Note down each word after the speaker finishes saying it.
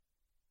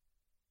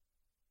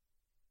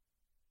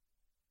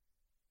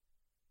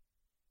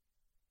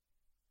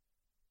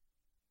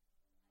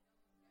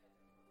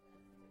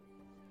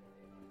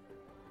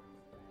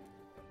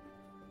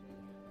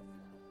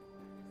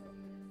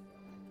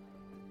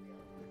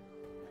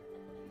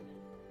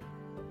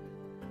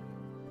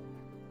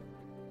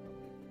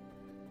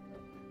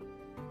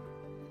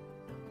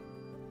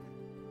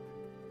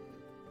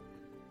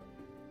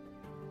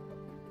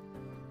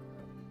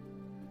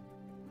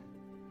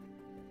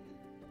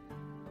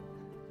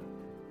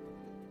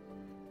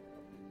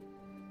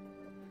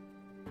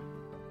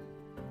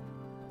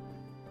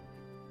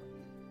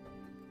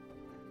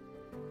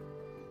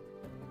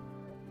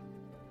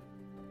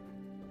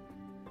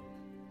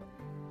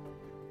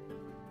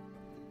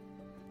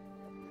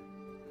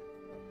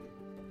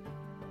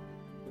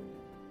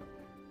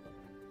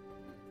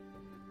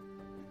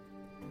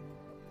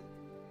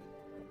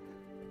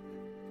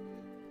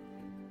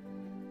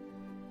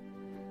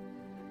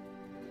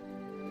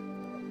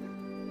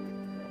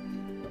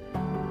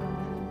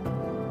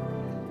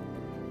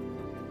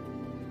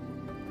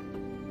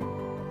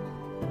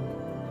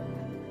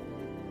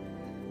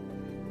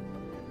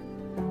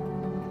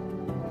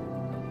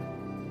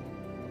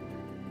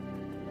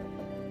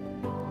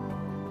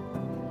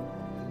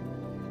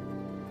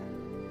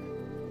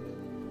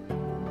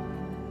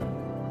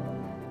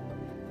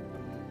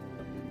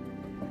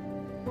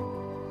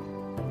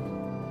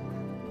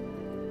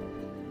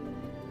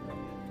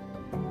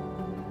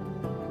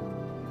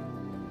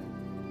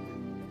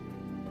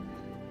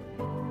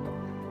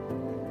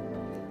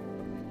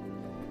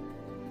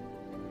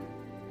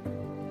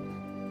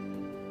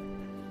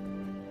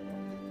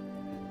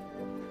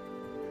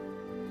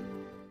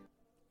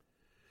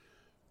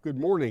Good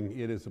morning.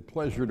 It is a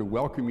pleasure to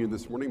welcome you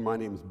this morning. My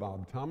name is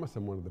Bob Thomas.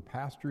 I'm one of the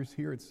pastors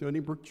here at Stony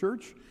Brook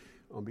Church.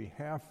 On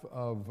behalf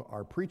of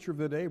our preacher of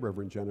the day,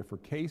 Reverend Jennifer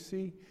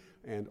Casey,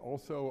 and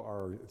also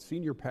our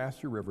senior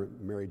pastor,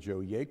 Reverend Mary Jo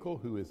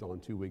Yakel, who is on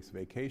 2 weeks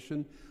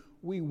vacation,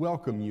 we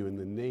welcome you in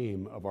the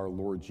name of our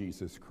Lord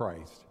Jesus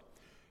Christ.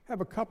 I have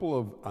a couple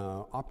of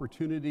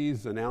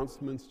opportunities,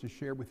 announcements to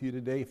share with you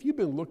today. If you've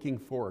been looking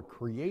for a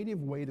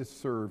creative way to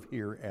serve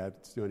here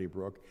at Stony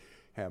Brook,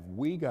 have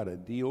we got a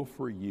deal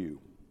for you?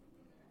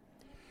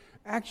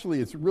 Actually,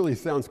 it really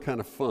sounds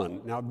kind of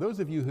fun. Now, those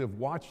of you who have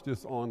watched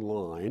us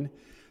online,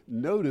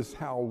 notice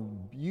how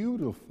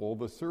beautiful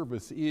the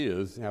service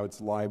is, how it's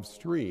live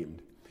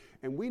streamed.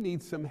 And we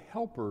need some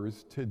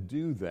helpers to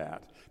do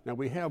that. Now,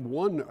 we have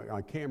one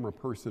camera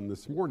person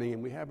this morning,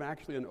 and we have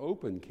actually an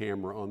open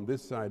camera on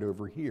this side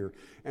over here.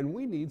 And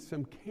we need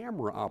some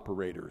camera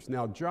operators.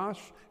 Now,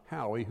 Josh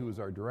Howie, who is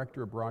our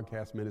Director of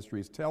Broadcast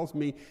Ministries, tells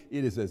me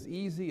it is as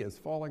easy as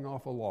falling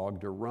off a log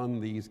to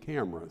run these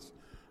cameras.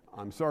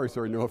 I'm sorry,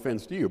 sir, no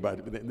offense to you,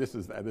 but this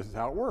is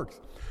how it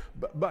works.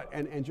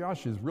 And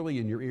Josh is really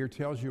in your ear,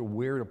 tells you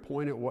where to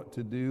point it, what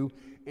to do.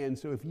 And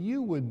so if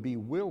you would be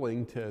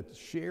willing to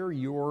share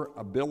your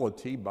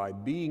ability by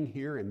being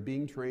here and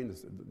being trained,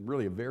 it's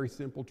really a very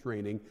simple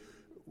training,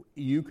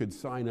 you could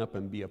sign up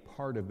and be a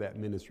part of that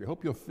ministry. I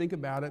hope you'll think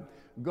about it.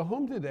 Go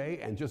home today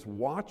and just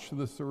watch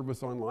the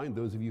service online.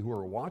 Those of you who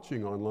are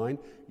watching online,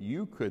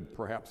 you could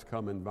perhaps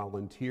come and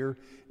volunteer.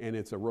 And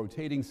it's a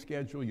rotating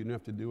schedule. You don't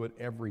have to do it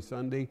every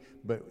Sunday.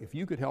 But if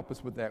you could help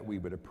us with that, we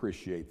would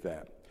appreciate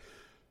that.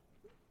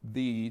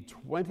 The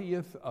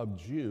 20th of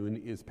June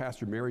is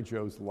Pastor Mary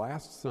Jo's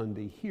last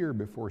Sunday here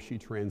before she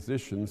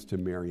transitions to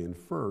Marion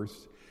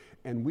First.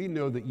 And we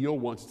know that you'll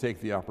want to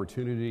take the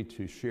opportunity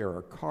to share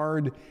a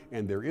card,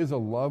 and there is a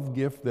love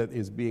gift that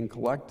is being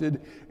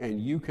collected, and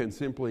you can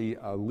simply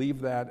leave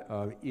that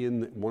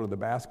in one of the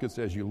baskets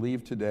as you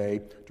leave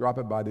today, drop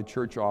it by the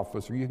church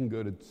office, or you can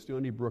go to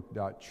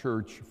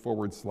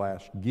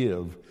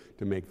stonybrook.church/give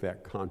to make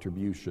that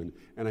contribution.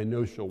 And I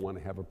know she'll want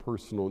to have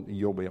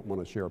you'll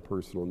want to share a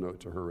personal note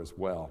to her as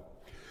well.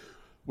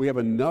 We have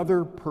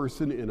another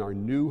person in our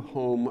new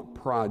home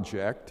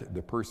project.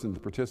 The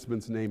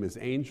participant's name is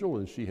Angel,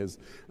 and she has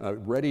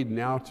readied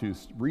now to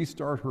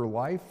restart her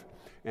life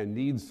and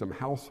needs some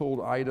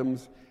household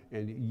items.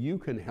 And you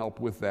can help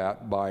with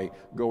that by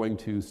going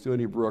to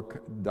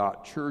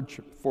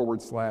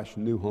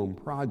stonybrook.church/new home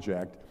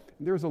project.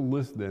 And there's a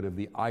list then of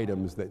the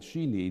items that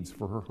she needs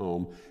for her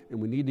home,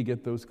 and we need to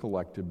get those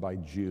collected by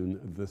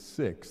June the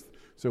 6th.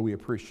 So we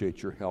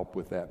appreciate your help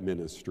with that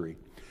ministry.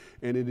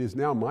 And it is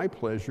now my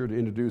pleasure to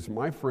introduce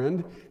my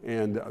friend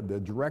and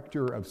the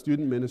Director of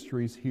Student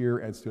Ministries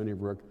here at Stony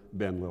Brook,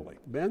 Ben Lilly.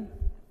 Ben?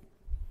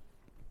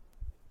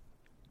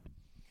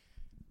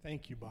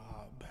 Thank you,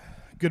 Bob.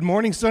 Good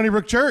morning, Stony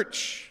Brook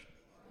Church.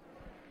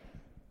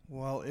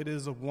 Well, it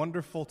is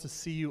wonderful to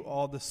see you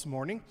all this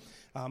morning.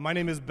 My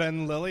name is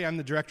Ben Lilly. I'm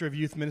the Director of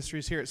Youth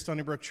Ministries here at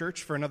Stony Brook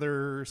Church for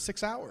another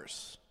 6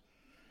 hours.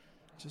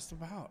 Just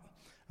about.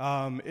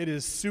 It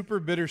is super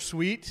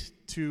bittersweet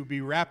to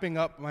be wrapping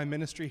up my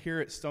ministry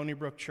here at Stony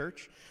Brook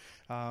Church.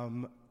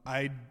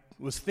 I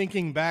was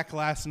thinking back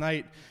last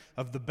night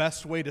of the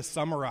best way to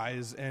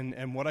summarize,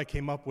 and what I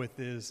came up with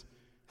is,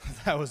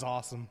 that was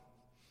awesome.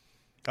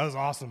 That was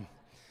awesome.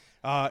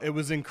 It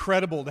was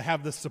incredible to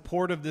have the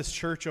support of this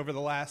church over the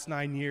last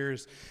 9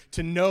 years,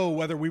 to know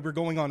whether we were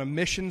going on a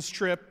missions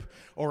trip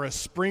or a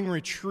spring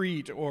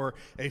retreat or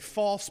a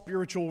fall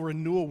spiritual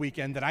renewal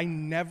weekend, that I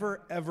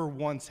never, ever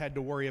once had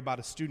to worry about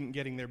a student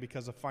getting there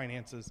because of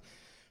finances,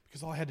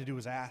 because all I had to do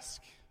was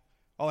ask.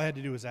 All I had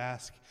to do was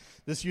ask.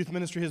 This youth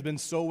ministry has been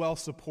so well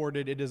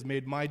supported, it has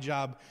made my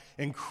job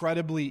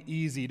incredibly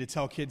easy to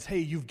tell kids, hey,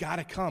 you've got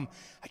to come.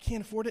 I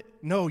can't afford it.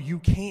 No, you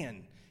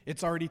can.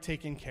 It's already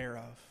taken care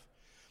of.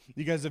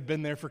 You guys have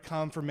been there for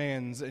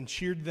confirmands and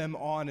cheered them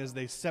on as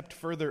they stepped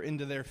further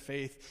into their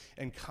faith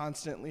and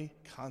constantly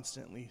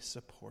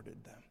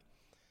supported them.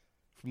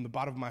 From the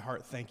bottom of my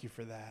heart, thank you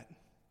for that.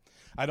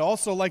 I'd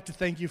also like to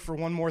thank you for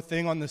one more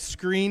thing on the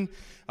screen.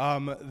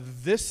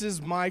 This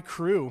is my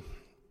crew.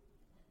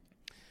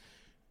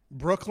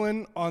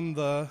 Brooklyn on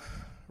the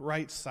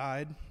right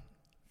side,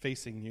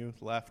 facing you,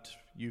 left,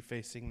 you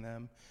facing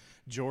them.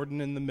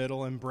 Jordan in the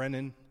middle, and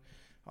Brennan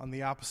on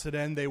the opposite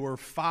end. They were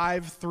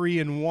 5, 3,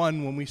 and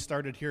 1 when we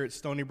started here at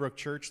Stony Brook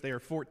Church. They are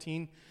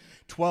 14,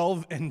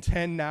 12, and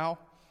 10 now.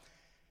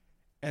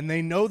 And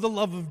they know the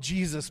love of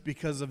Jesus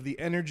because of the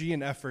energy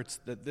and efforts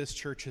that this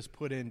church has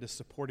put into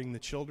supporting the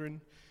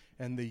children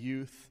and the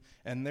youth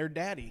and their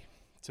daddy,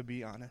 to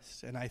be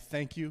honest. And I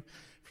thank you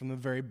from the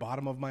very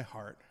bottom of my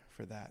heart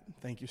for that.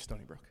 Thank you,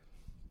 Stony Brook.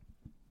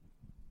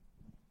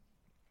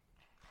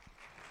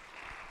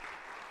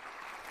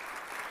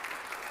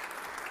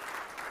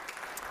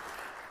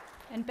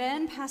 And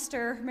Ben,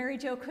 Pastor Mary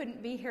Jo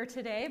couldn't be here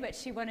today, but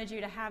she wanted you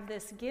to have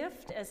this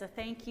gift as a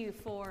thank you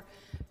for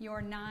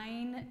your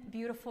 9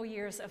 beautiful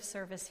years of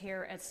service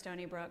here at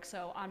Stony Brook.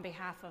 So on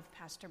behalf of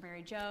Pastor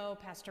Mary Jo,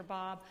 Pastor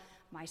Bob,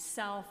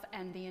 myself,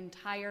 and the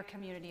entire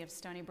community of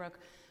Stony Brook,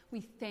 We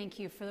thank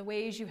you for the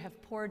ways you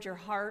have poured your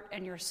heart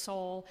and your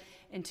soul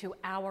into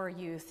our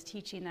youth,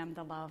 teaching them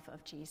the love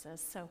of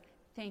Jesus. So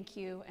thank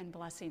you and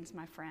blessings,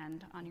 my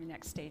friend, on your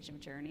next stage of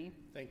journey.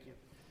 Thank you.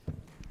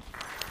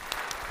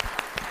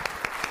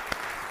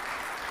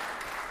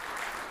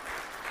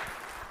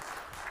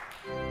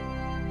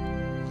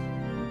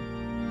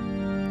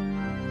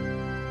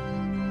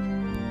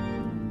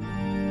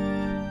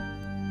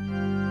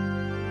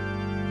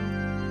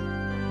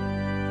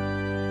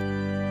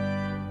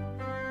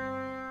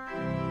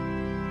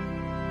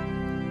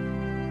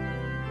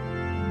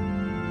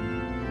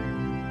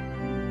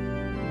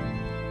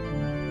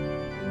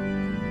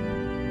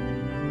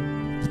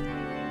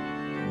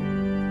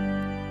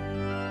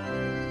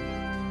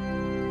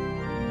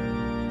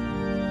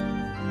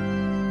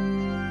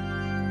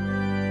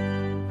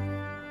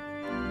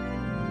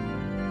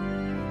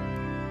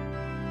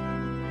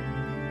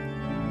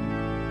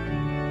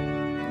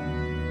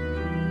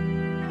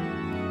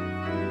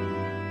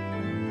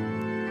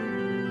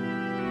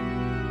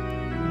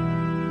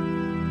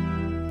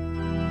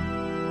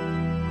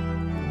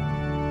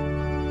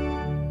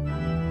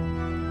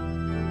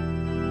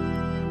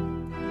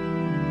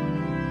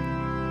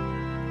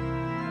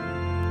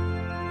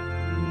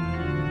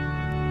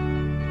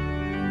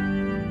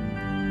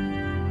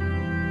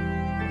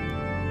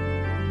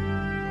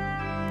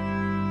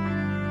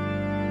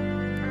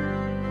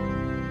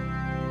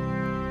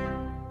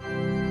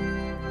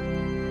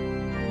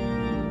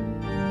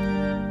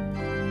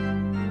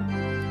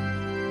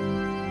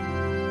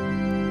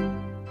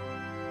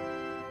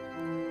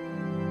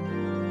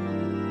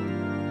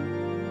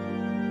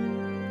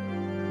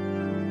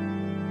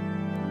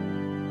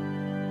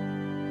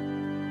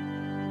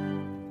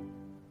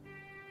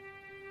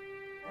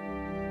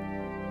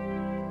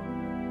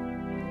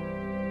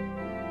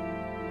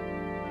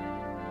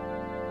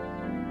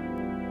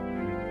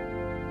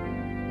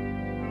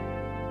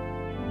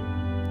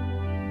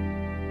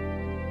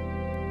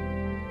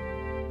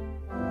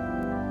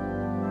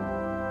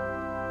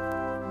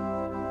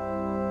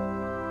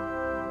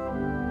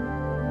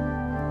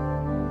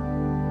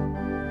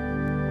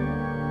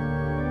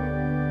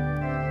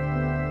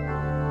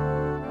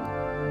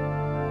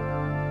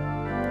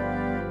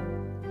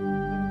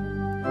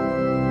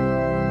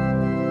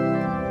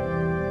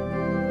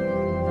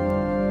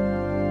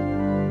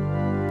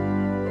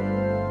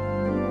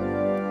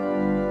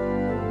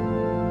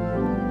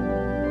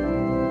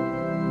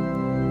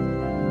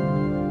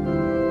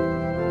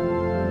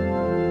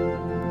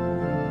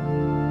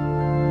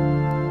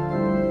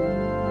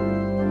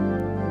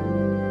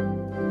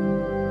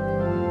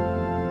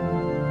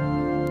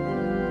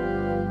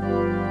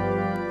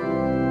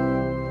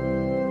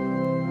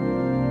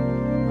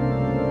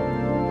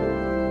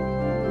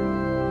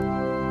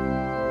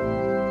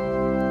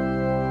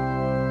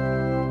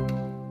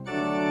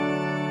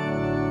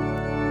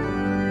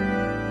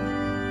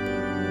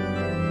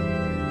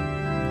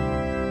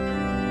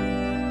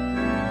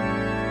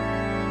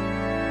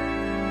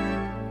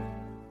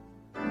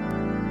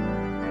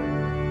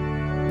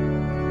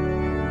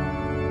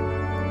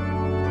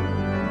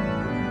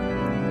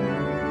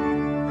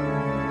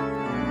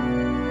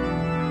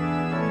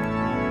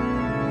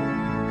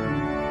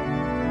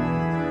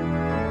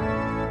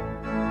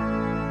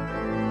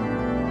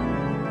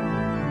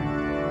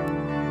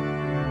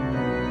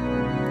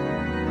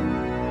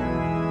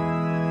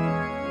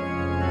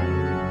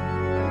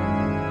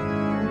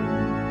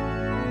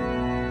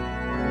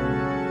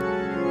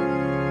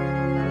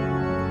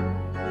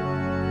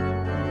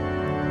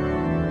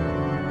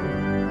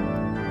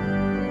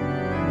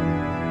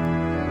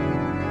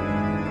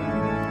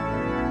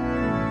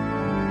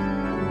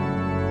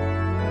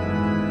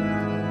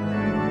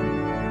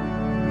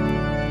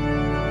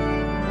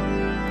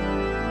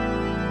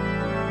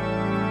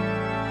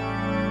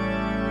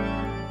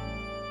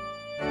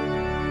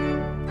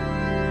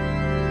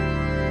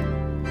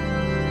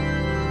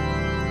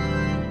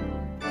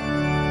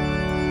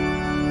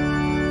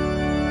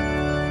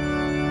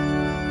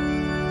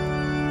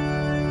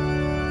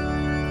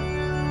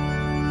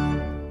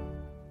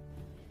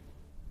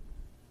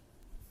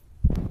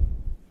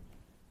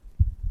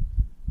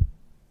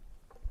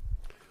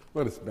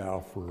 Let us bow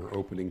for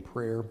opening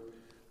prayer.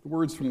 The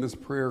words from this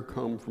prayer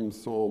come from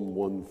Psalm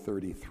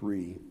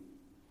 133.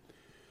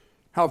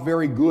 How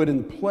very good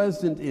and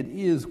pleasant it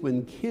is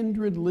when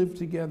kindred live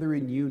together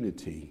in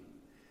unity.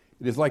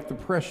 It is like the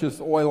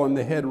precious oil on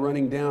the head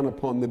running down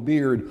upon the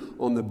beard,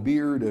 on the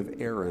beard of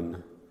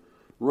Aaron,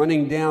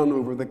 running down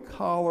over the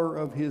collar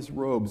of his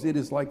robes. It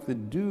is like the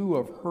dew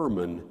of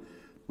Hermon,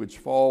 which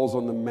falls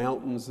on the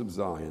mountains of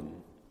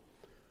Zion.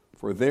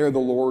 For there the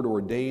Lord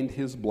ordained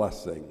his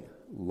blessing,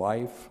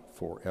 life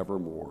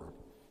forevermore.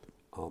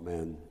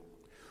 Amen.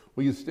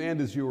 Will you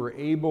stand as you are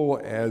able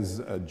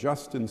as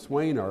Justin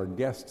Swain, our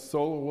guest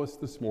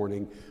soloist this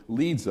morning,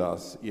 leads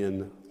us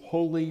in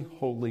Holy,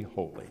 Holy,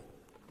 Holy.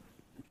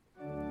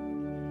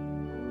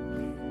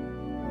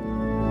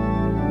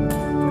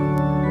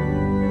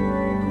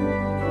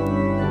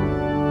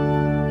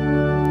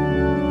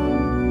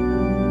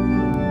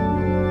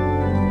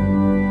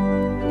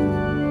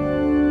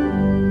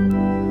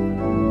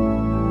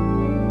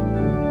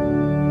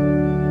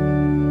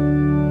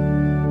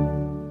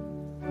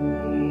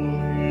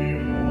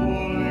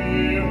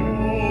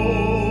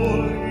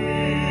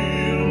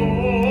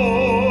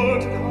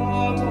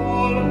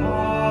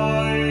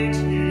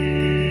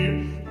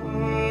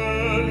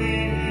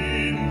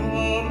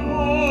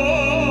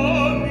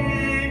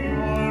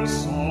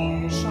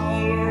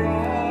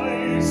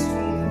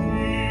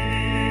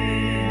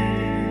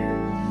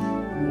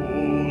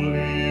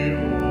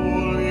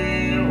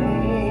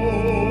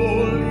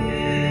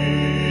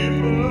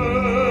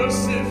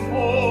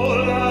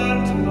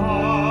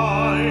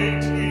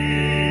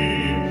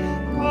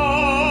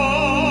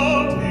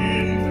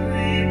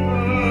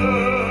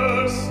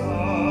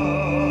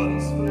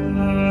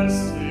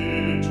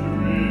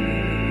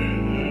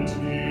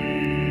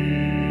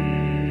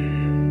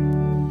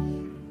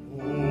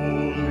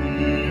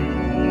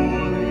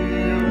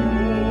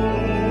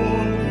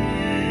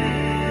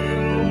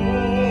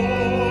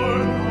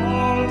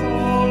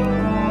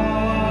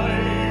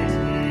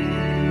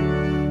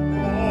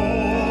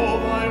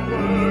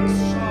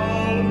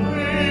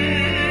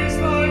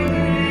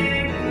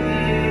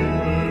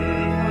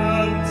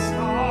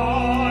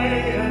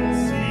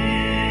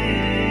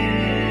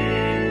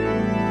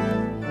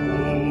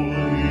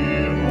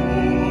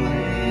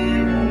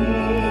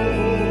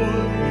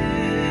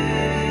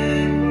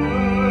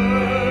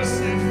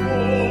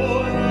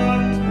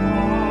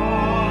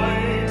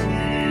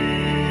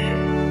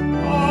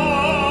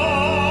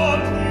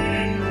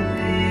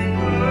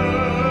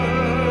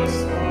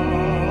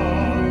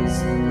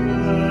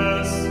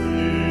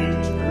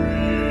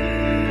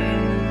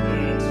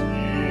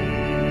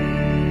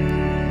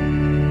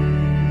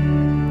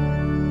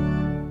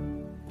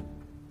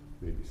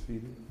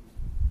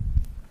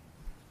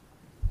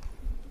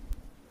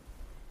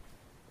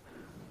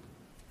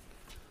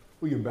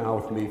 Will you bow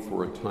with me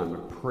for a time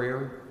of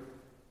prayer?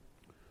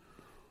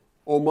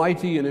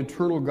 Almighty and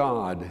eternal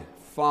God,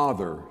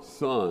 Father,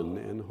 Son,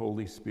 and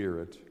Holy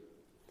Spirit,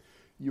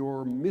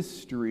 your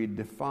mystery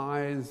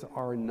defies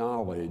our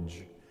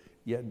knowledge,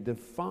 yet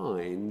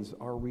defines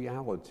our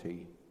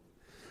reality.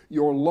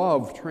 Your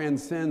love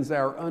transcends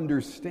our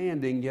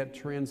understanding, yet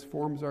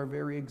transforms our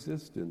very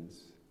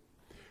existence.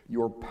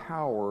 Your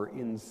power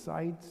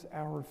incites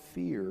our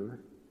fear,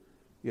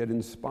 yet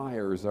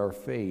inspires our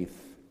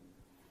faith.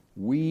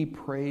 We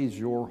praise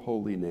your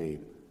holy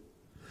name.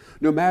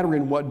 No matter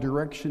in what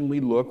direction we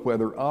look,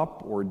 whether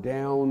up or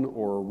down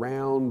or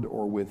around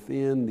or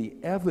within, the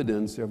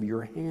evidence of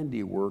your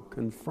handiwork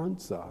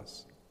confronts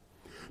us.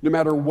 No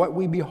matter what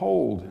we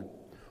behold,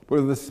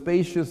 whether the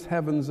spacious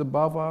heavens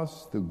above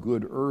us, the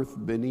good earth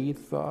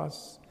beneath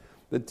us,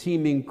 the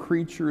teeming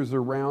creatures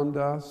around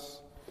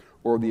us,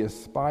 or the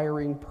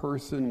aspiring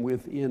person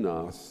within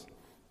us,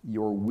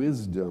 your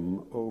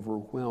wisdom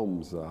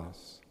overwhelms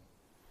us.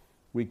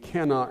 We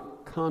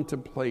cannot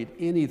contemplate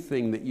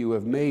anything that you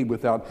have made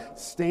without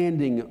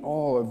standing in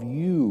awe of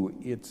you,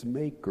 its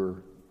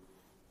maker.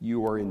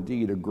 You are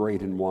indeed a great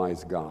and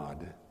wise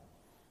God.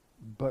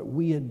 But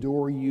we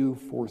adore you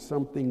for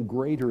something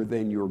greater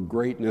than your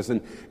greatness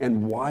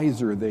and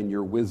wiser than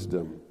your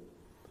wisdom.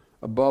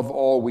 Above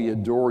all, we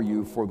adore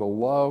you for the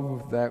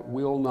love that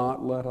will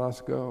not let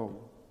us go.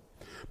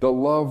 The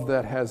love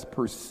that has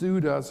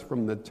pursued us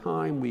from the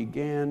time we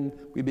began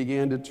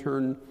to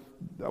turn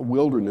a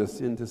wilderness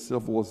into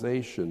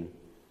civilization,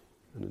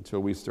 and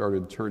until we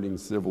started turning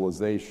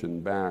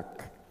civilization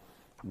back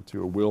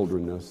into a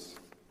wilderness.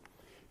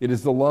 It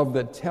is the love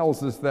that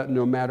tells us that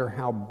no matter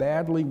how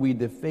badly we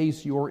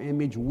deface your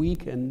image, we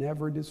can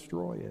never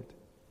destroy it.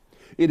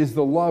 It is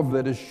the love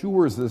that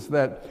assures us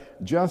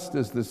that just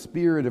as the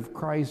Spirit of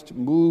Christ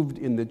moved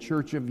in the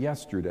church of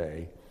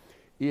yesterday,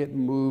 it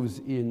moves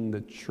in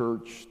the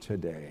church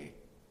today.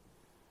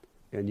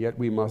 And yet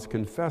we must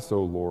confess,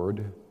 O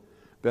Lord,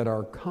 that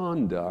our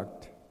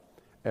conduct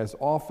as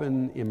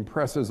often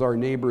impresses our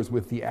neighbors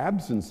with the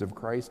absence of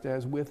Christ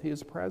as with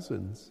his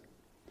presence.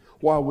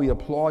 While we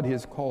applaud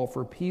his call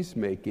for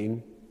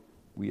peacemaking,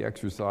 we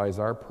exercise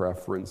our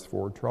preference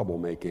for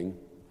troublemaking.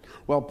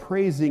 While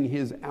praising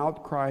his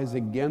outcries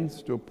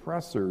against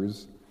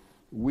oppressors,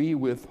 we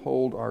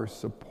withhold our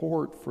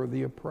support for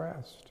the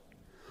oppressed.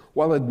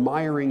 While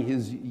admiring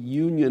his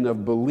union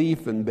of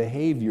belief and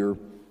behavior,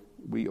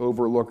 we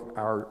overlook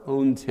our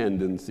own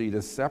tendency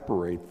to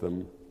separate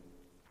them.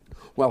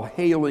 While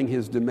hailing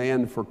his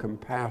demand for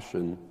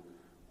compassion,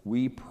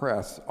 we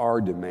press our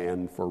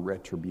demand for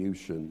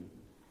retribution.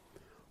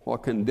 While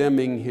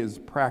condemning his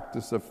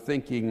practice of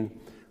thinking,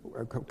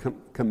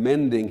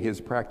 commending his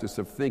practice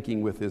of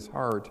thinking with his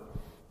heart,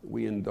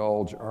 we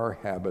indulge our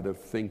habit of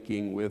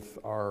thinking with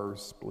our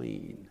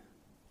spleen.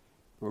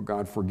 Oh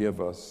God, forgive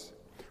us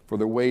for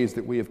the ways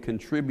that we have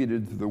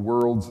contributed to the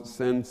world's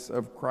sense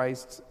of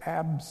Christ's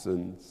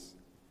absence.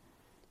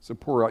 So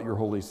pour out your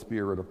Holy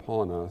Spirit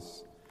upon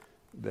us,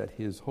 that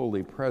his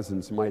holy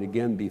presence might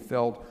again be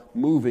felt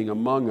moving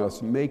among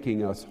us,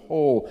 making us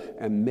whole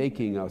and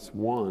making us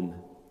one.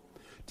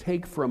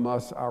 Take from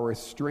us our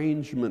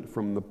estrangement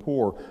from the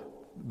poor,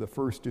 the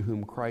first to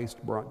whom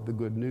Christ brought the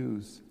good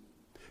news.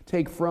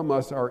 Take from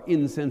us our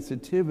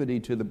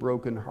insensitivity to the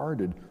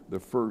brokenhearted, the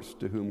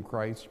first to whom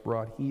Christ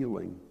brought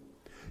healing.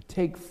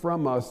 Take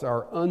from us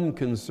our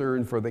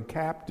unconcern for the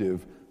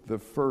captive, the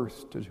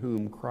first to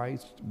whom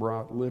Christ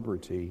brought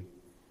liberty.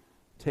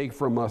 Take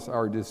from us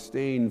our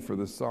disdain for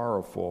the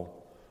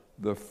sorrowful,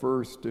 the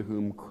first to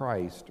whom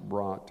Christ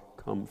brought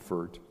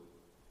comfort.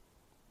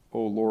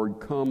 O Lord,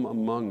 come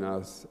among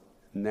us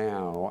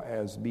now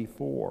as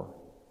before.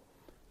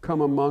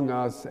 Come among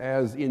us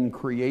as in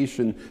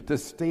creation to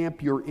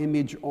stamp your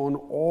image on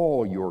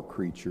all your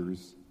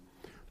creatures.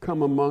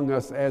 Come among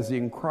us as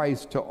in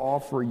Christ to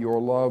offer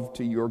your love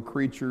to your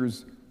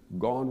creatures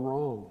gone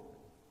wrong.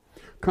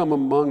 Come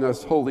among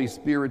us, Holy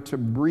Spirit, to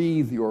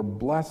breathe your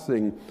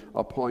blessing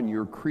upon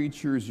your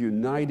creatures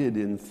united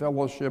in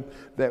fellowship,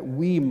 that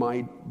we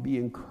might be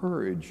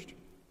encouraged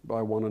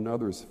by one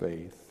another's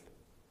faith.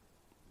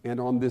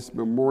 And on this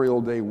Memorial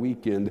Day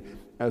weekend,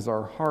 as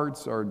our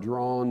hearts are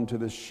drawn to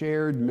the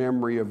shared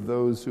memory of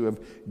those who have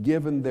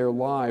given their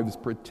lives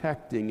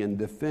protecting and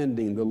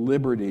defending the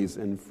liberties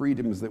and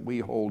freedoms that we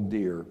hold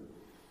dear,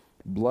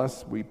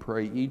 bless, we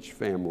pray, each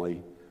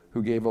family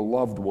who gave a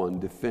loved one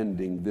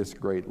defending this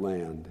great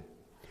land.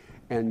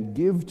 And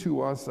give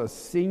to us a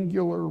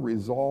singular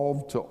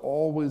resolve to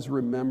always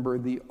remember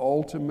the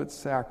ultimate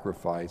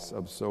sacrifice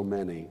of so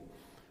many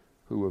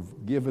who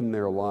have given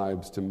their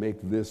lives to make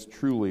this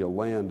truly a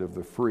land of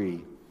the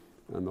free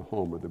and the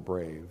home of the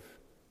brave.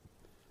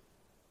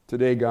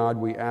 Today, God,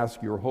 we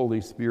ask your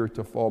Holy Spirit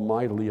to fall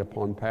mightily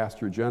upon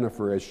Pastor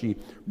Jennifer as she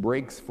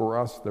breaks for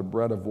us the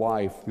bread of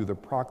life through the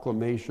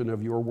proclamation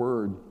of your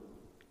word.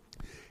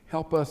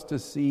 Help us to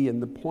see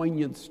in the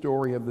poignant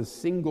story of the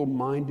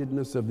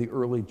single-mindedness of the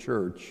early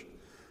church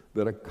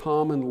that a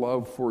common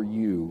love for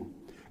you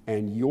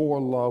and your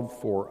love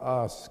for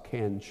us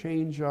can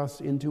change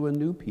us into a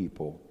new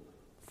people,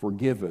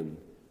 forgiven,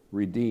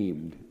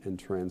 redeemed, and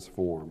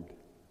transformed.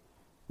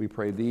 We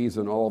pray these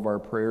and all of our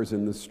prayers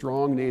in the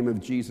strong name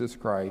of Jesus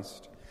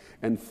Christ,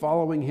 and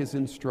following his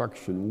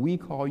instruction, we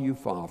call you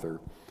Father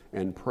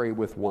and pray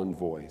with one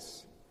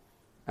voice.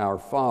 Our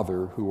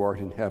Father, who art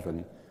in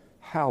heaven,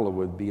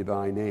 hallowed be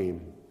thy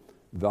name.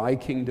 Thy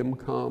kingdom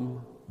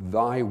come,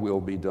 thy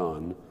will be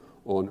done,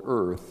 on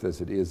earth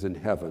as it is in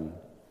heaven.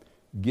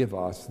 Give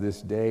us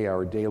this day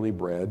our daily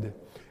bread,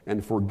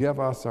 and forgive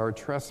us our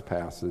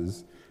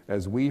trespasses,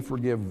 as we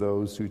forgive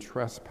those who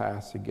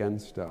trespass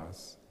against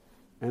us.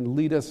 And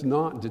lead us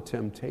not into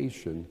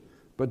temptation,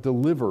 but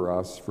deliver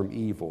us from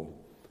evil.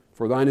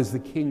 For thine is the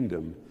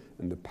kingdom,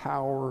 and the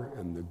power,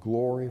 and the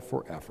glory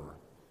forever.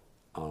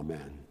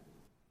 Amen.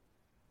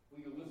 Will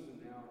you listen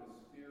now in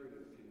a spirit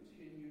of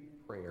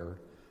continued prayer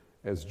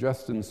as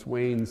Justin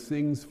Swain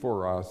sings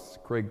for us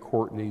Craig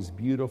Courtney's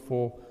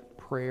beautiful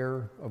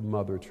Prayer of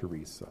Mother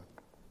Teresa.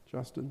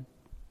 Justin?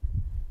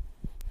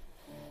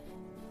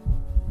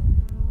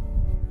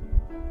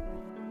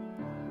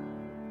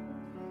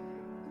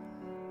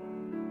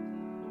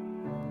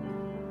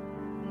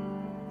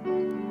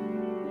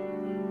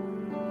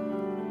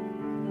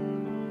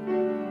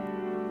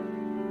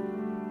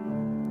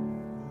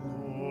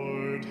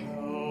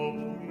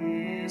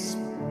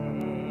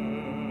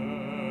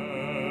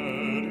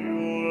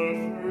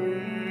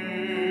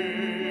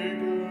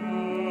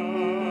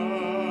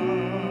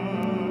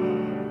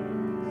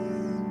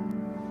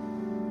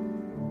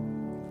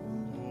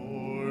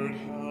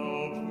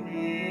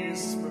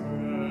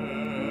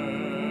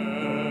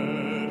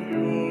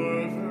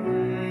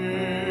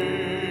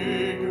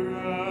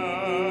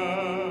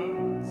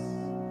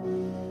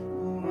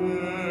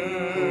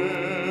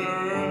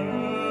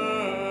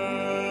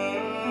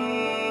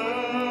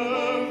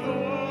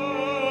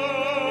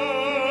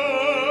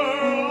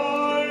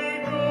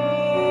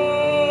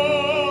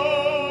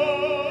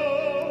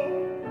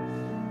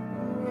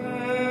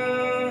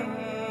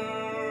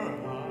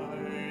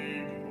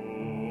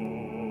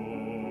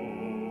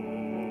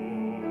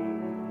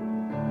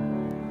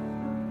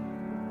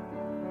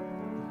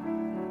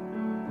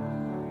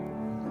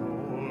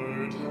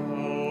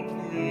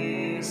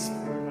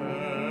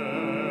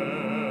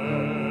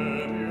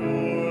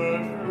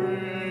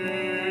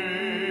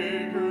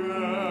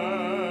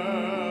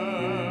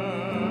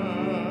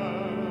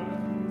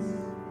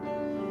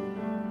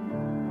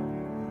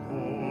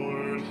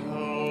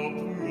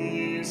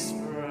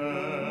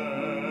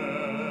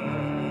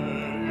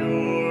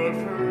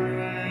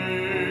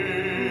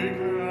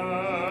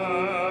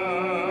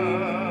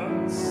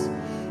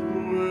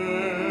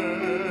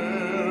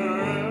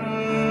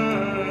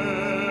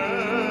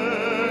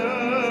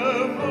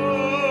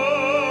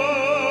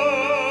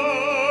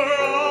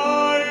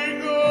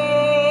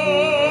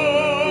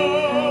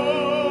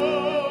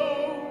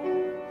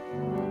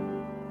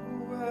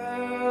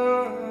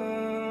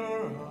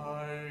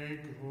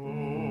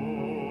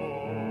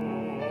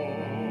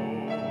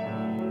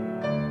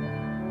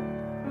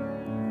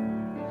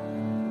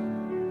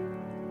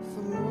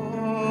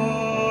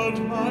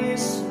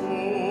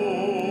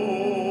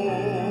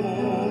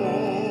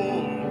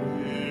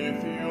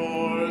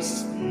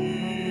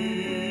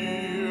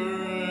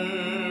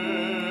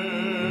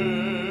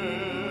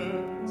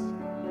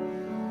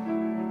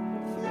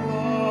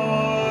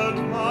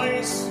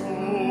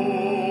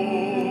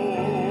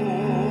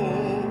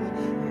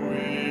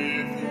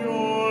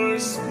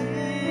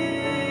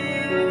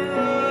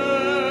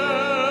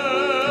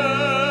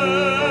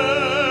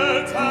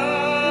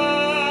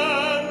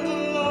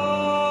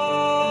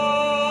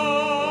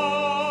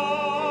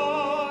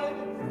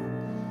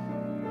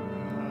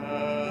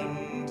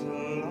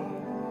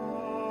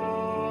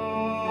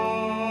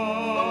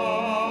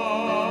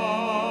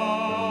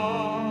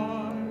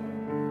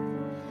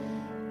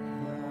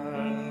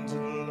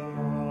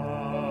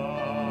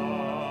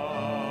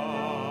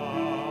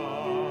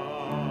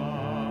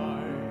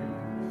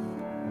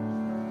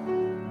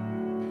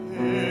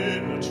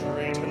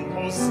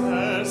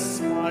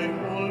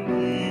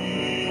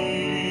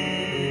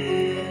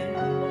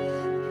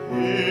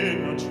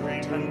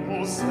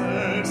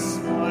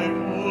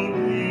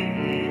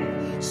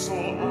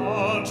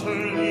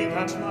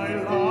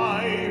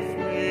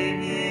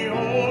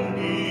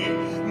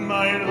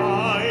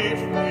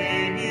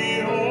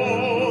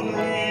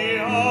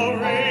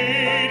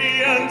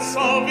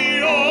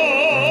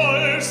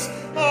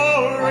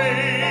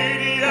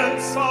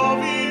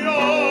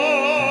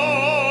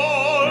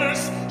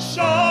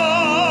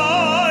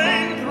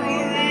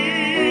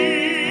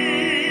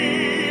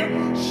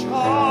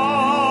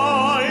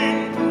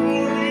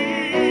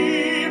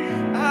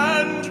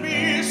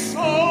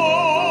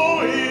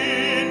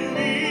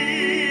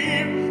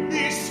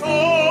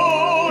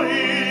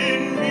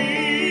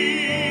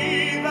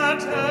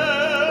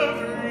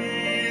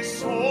 Every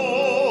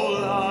soul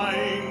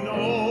I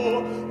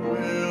know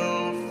will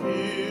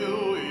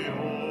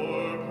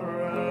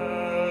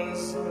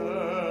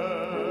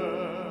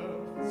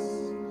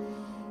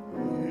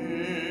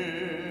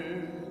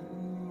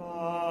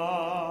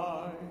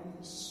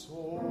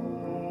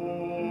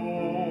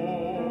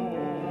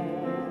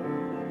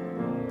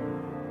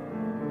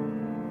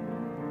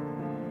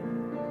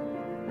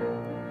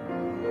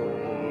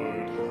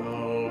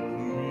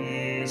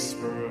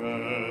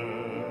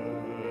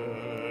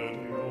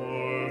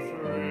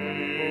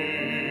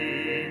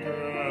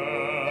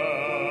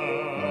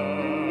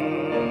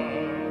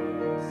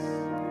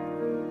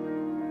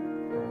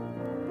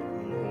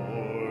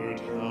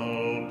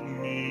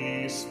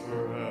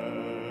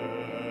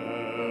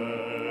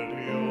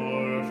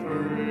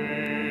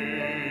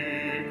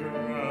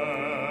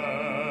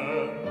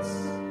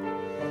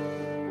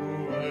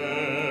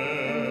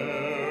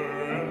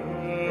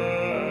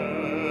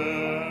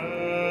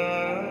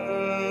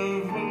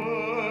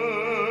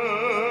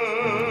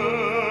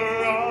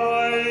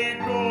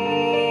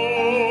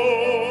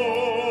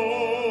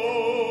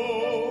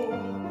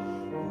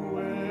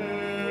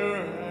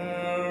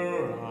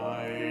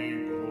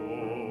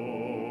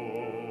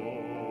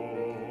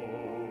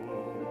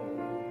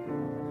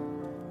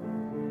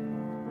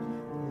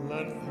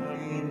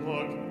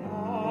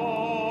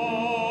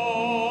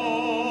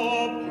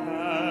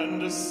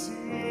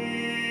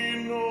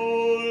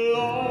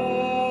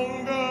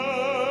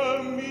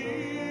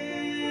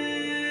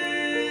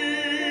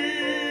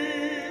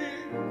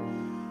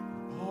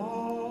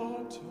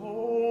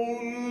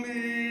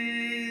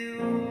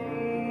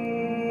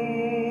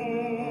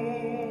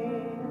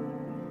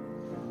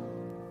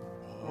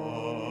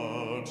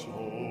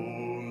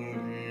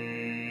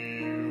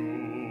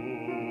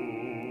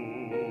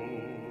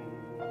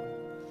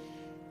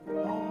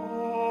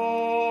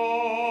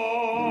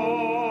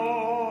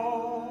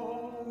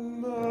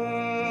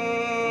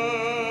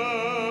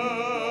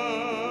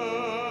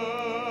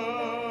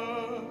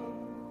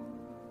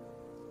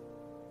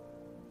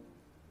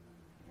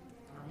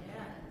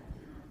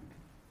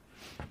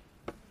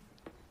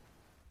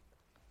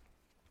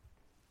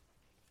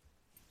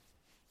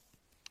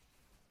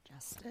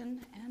Austin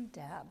and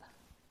Deb.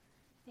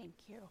 Thank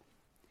you.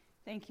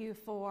 Thank you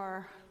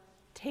for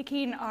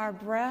taking our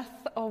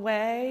breath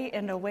away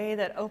in a way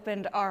that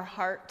opened our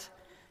heart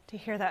to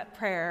hear that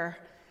prayer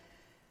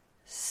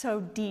so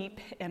deep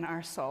in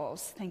our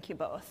souls. Thank you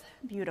both.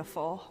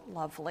 Beautiful,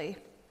 lovely.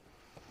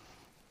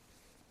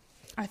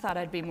 I thought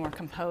I'd be more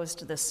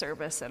composed this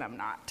service, and I'm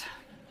not.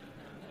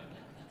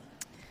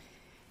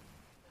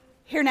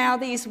 Hear now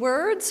these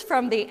words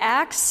from the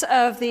Acts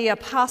of the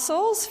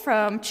Apostles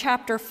from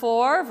chapter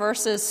 4,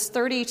 verses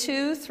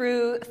 32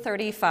 through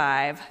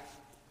 35.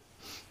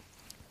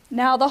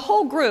 Now the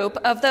whole group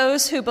of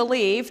those who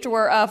believed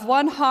were of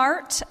one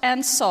heart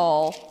and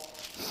soul,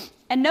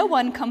 and no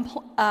one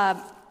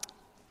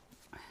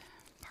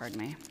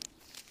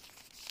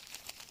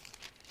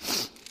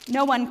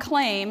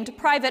claimed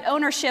private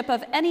ownership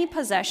of any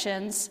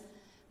possessions,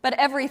 but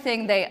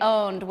everything they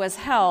owned was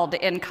held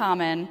in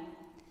common.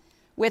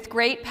 With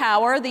great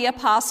power, the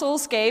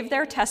apostles gave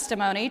their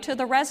testimony to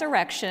the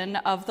resurrection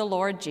of the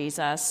Lord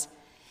Jesus,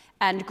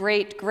 and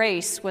great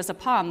grace was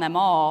upon them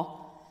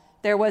all.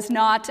 There was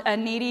not a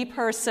needy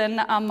person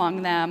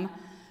among them,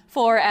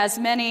 for as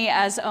many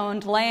as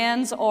owned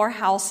lands or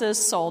houses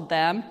sold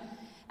them,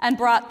 and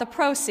brought the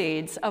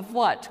proceeds of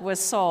what was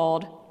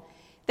sold.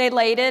 They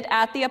laid it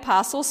at the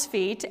apostles'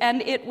 feet,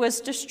 and it was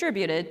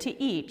distributed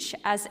to each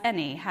as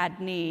any had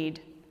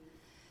need.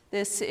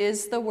 This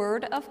is the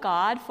word of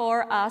God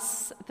for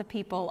us, the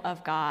people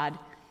of God.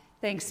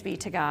 Thanks be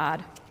to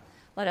God.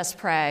 Let us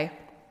pray.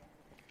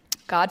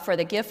 God, for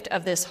the gift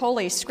of this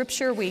holy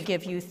scripture, we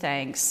give you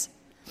thanks.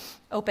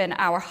 Open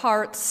our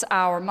hearts,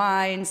 our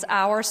minds,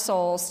 our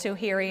souls to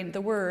hearing the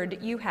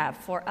word you have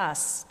for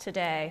us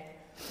today.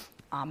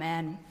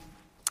 Amen.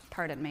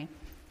 Pardon me.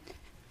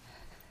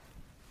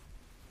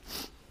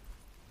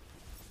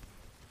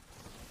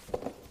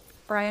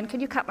 Brian,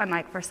 could you cut my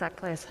mic for a sec,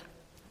 please?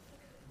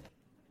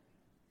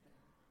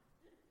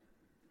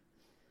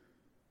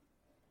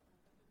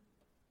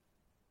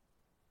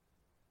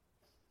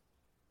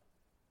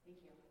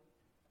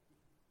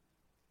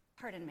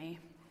 Pardon me.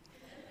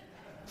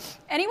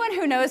 Anyone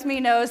who knows me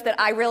knows that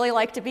I really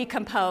like to be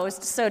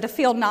composed, so to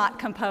feel not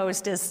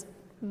composed is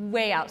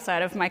way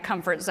outside of my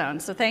comfort zone.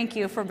 So thank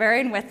you for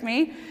bearing with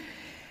me.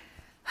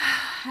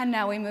 And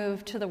now we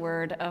move to the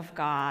Word of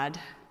God.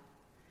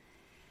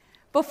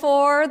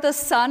 Before the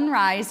sun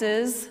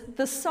rises,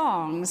 the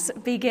songs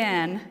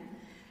begin.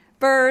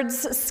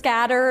 Birds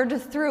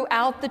scattered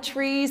throughout the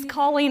trees,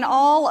 calling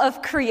all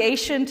of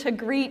creation to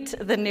greet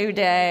the new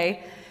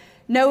day.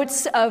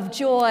 Notes of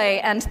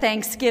joy and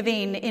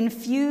thanksgiving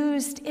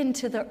infused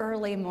into the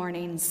early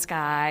morning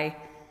sky.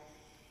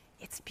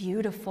 It's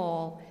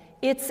beautiful.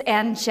 It's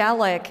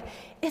angelic.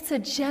 It's a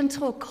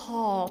gentle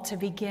call to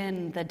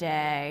begin the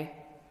day.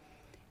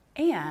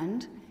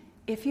 And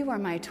if you are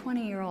my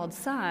 20-year-old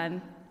son,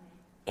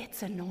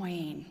 it's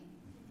annoying.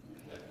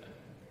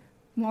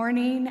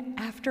 Morning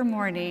after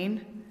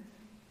morning,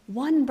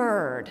 one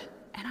bird,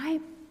 and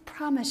I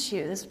promise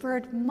you, this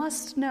bird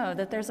must know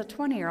that there's a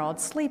 20-year-old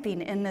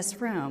sleeping in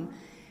this room,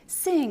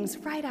 sings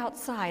right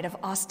outside of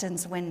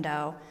Austin's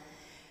window.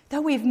 Though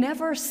we've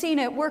never seen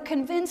it, we're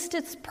convinced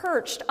it's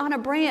perched on a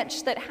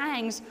branch that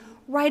hangs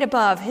right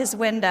above his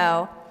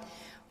window.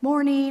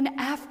 Morning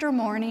after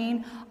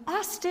morning,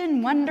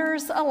 Austin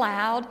wonders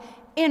aloud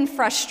in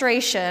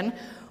frustration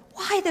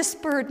why this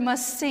bird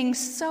must sing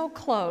so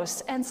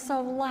close and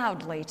so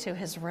loudly to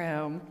his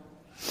room.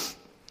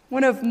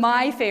 One of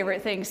my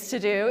favorite things to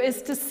do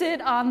is to sit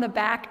on the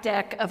back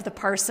deck of the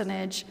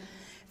parsonage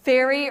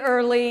very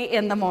early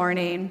in the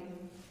morning.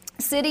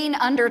 Sitting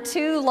under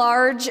two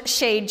large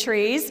shade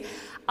trees,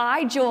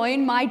 I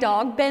join my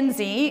dog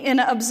Benzie in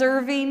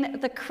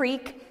observing the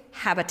creek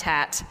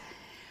habitat.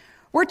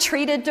 We're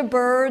treated to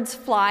birds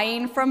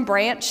flying from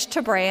branch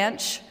to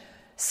branch,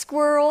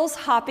 squirrels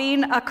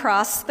hopping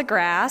across the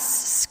grass,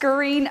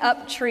 scurrying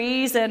up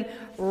trees and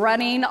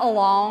running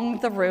along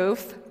the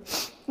roof.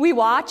 We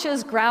watch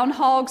as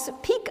groundhogs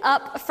peek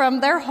up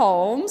from their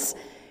homes,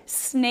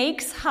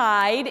 snakes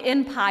hide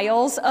in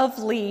piles of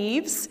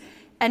leaves,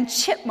 and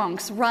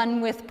chipmunks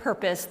run with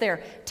purpose,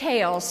 their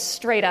tails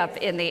straight up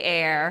in the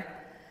air.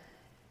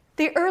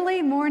 The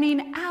early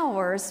morning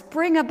hours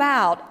bring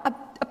about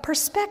a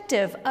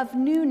perspective of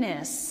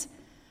newness,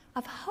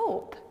 of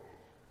hope,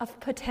 of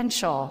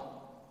potential.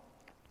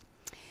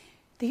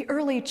 The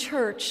early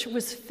church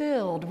was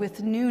filled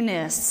with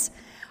newness,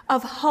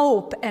 of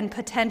hope and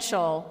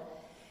potential.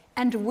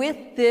 And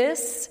with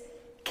this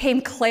came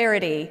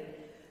clarity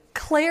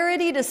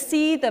to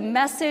see the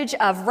message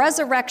of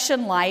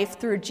resurrection life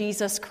through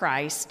Jesus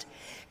Christ,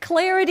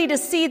 clarity to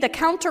see the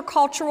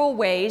countercultural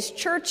ways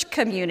church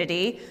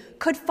community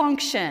could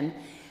function,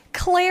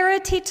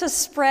 clarity to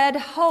spread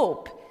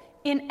hope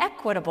in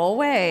equitable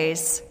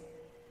ways,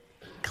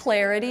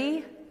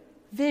 clarity,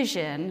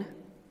 vision,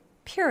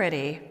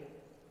 purity.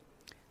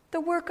 The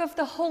work of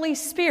the Holy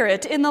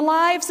Spirit in the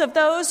lives of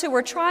those who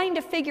were trying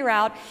to figure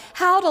out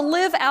how to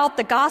live out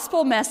the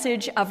gospel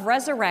message of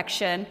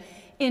resurrection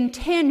in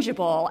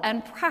tangible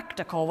and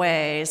practical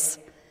ways.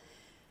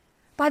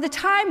 By the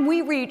time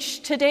we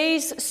reach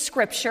today's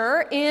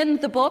scripture in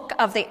the book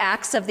of the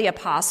Acts of the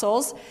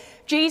Apostles,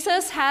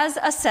 Jesus has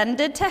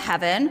ascended to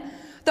heaven,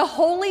 the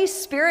Holy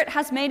Spirit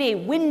has made a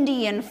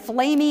windy and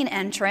flaming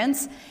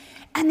entrance,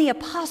 and the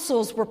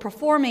apostles were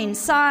performing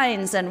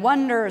signs and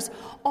wonders,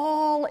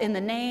 all in the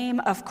name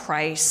of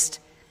Christ.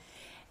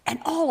 And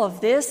all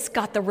of this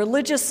got the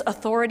religious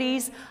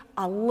authorities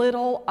a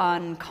little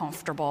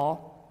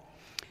uncomfortable.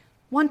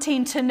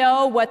 Wanting to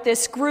know what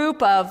this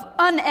group of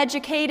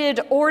uneducated,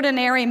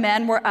 ordinary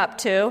men were up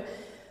to,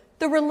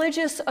 the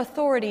religious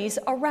authorities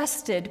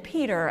arrested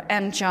Peter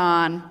and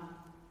John.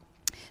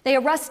 They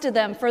arrested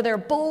them for their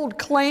bold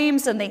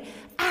claims and the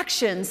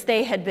actions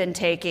they had been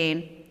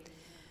taking.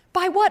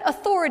 By what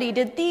authority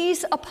did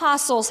these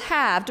apostles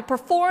have to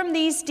perform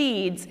these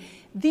deeds,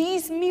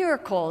 these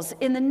miracles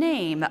in the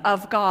name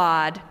of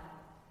God?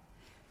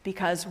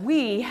 Because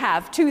we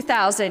have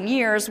 2,000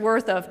 years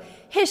worth of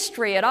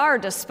history at our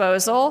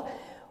disposal,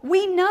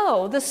 we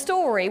know the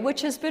story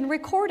which has been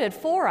recorded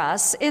for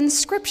us in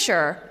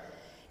Scripture.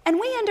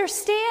 And we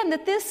understand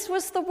that this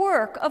was the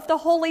work of the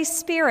Holy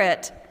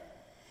Spirit.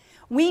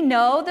 We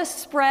know the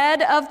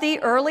spread of the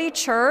early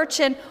church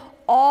and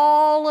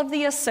all of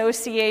the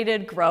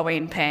associated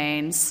growing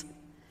pains.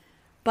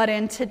 But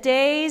in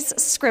today's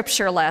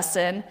scripture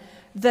lesson,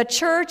 the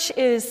church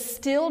is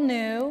still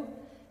new,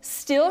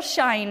 still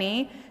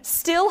shiny,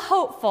 still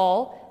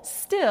hopeful,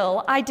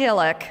 still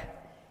idyllic.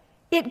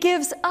 It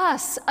gives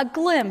us a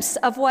glimpse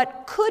of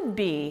what could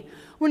be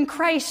when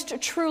Christ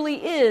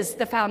truly is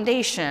the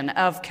foundation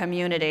of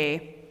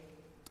community.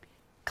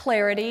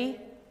 Clarity,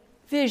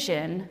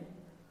 vision,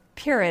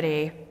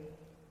 purity.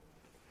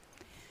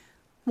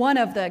 One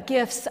of the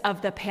gifts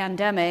of the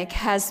pandemic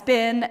has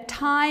been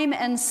time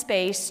and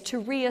space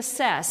to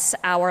reassess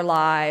our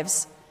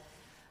lives.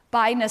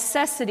 By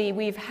necessity,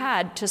 we've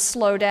had to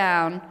slow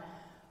down.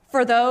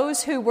 For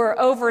those who were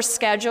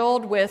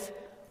overscheduled with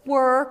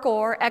work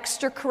or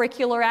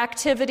extracurricular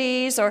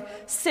activities or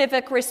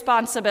civic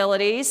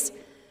responsibilities,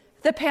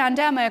 the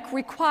pandemic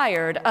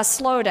required a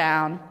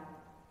slowdown.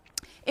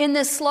 In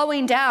this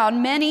slowing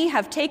down, many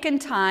have taken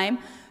time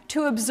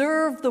to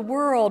observe the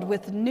world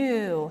with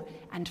new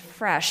and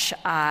fresh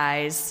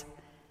eyes.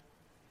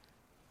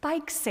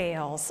 Bike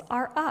sales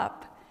are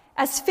up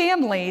as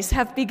families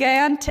have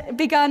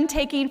begun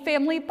taking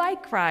family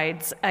bike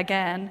rides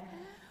again.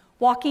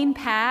 Walking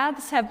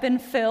paths have been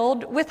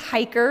filled with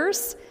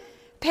hikers.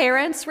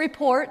 Parents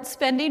report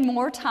spending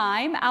more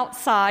time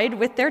outside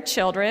with their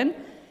children,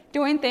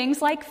 doing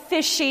things like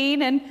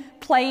fishing and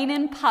playing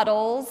in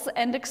puddles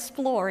and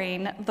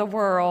exploring the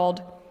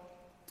world.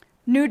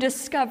 New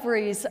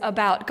discoveries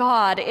about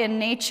God in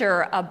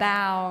nature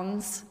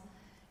abounds.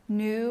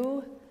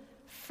 New,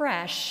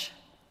 fresh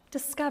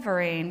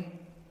discovering.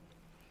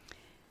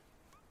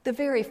 The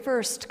very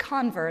first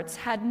converts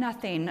had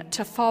nothing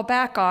to fall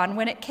back on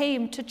when it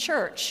came to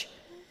church.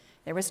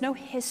 There was no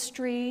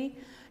history,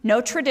 no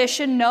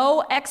tradition,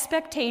 no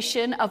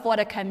expectation of what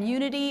a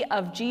community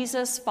of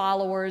Jesus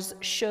followers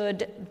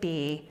should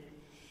be.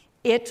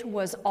 It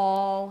was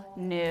all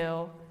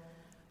new.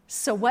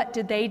 So what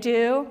did they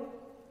do?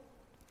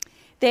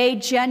 They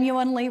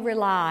genuinely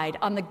relied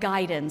on the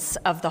guidance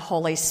of the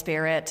Holy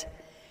Spirit.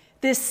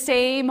 This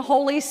same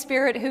Holy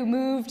Spirit who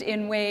moved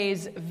in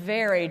ways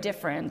very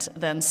different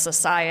than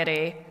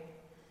society.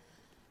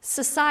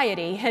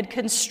 Society had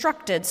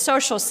constructed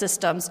social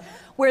systems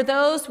where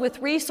those with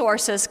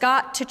resources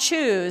got to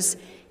choose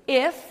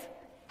if,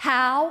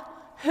 how,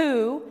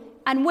 who,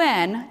 and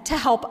when to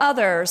help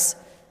others.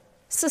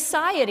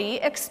 Society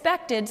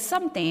expected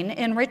something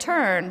in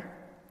return.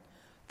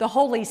 The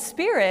Holy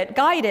Spirit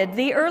guided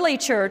the early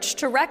church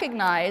to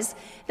recognize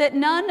that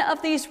none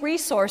of these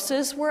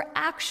resources were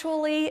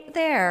actually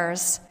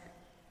theirs.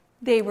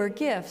 They were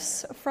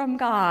gifts from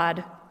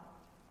God.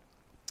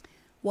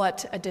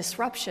 What a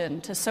disruption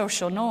to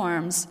social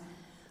norms.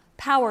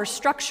 Power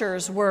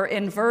structures were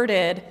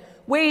inverted.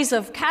 Ways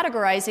of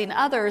categorizing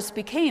others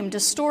became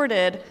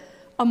distorted.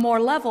 A more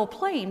level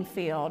playing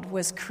field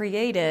was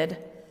created.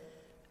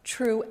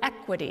 True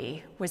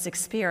equity was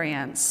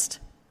experienced.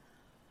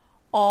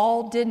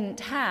 All didn't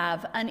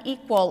have an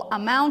equal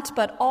amount,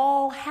 but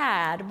all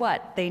had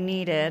what they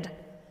needed: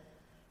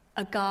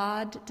 a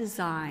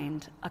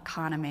God-designed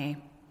economy.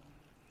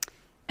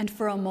 And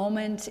for a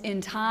moment in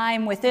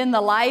time within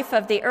the life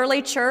of the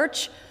early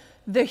church,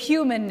 the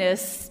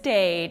humanness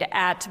stayed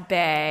at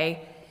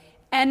bay.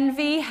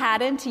 Envy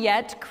hadn't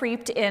yet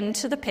creeped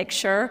into the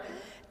picture.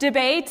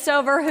 Debates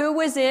over who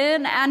was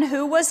in and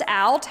who was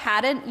out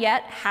hadn't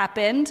yet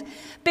happened.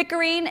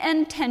 Bickering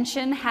and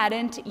tension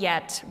hadn't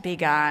yet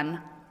begun.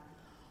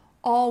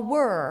 All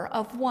were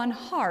of one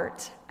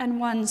heart and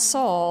one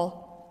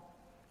soul.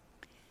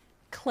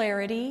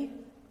 Clarity,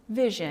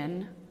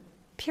 vision,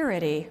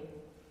 purity.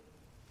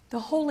 The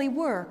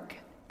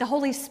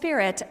Holy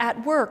Spirit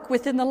at work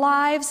within the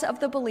lives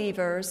of the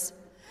believers.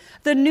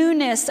 The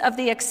newness of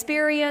the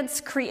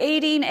experience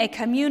creating a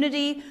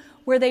community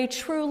where they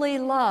truly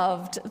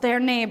loved their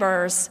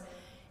neighbors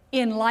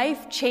in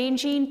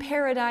life-changing,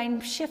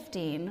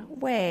 paradigm-shifting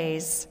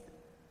ways.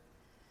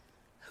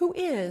 Who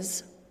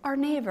is our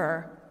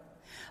neighbor?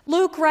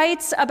 Luke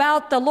writes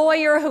about the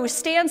lawyer who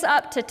stands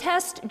up to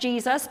test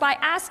Jesus by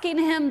asking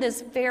him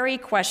this very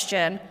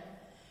question.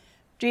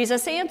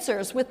 Jesus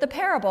answers with the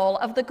parable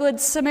of the Good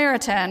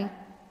Samaritan.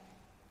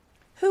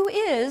 Who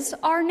is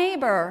our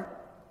neighbor?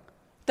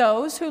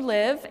 Those who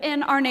live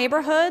in our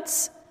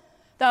neighborhoods?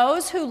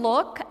 Those who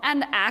look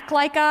and act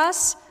like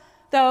us?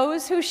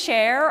 Those who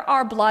share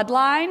our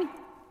bloodline?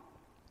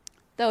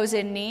 Those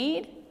in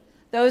need?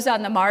 Those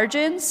on the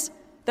margins?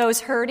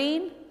 Those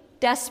hurting,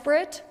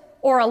 desperate,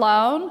 or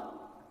alone?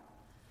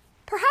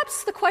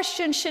 Perhaps the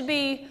question should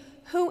be,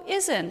 who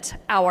isn't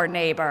our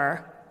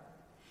neighbor?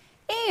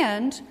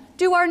 And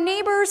do our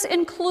neighbors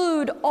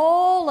include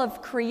all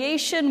of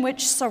creation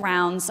which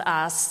surrounds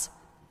us?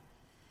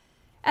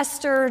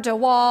 Esther de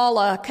Waal,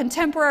 a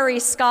contemporary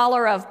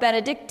scholar of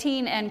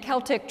Benedictine and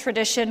Celtic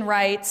tradition,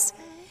 writes,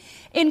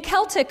 in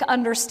Celtic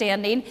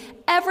understanding,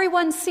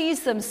 everyone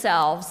sees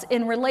themselves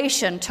in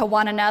relation to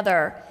one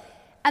another,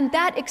 and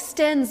that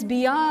extends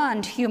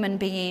beyond human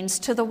beings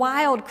to the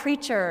wild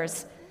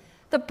creatures,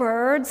 the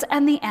birds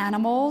and the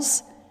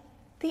animals,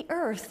 the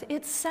earth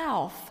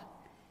itself.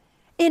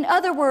 In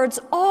other words,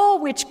 all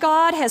which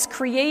God has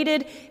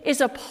created is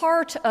a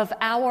part of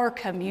our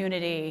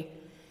community,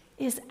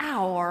 is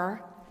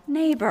our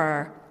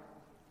neighbor.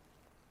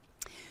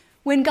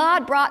 When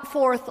God brought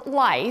forth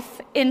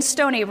life in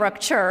Stony Brook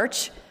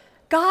Church,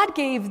 God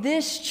gave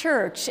this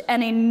church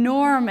an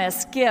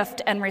enormous gift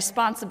and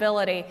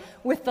responsibility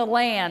with the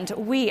land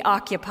we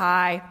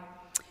occupy.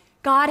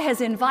 God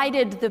has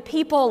invited the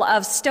people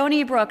of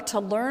Stony Brook to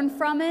learn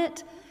from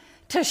it,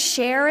 to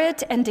share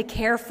it, and to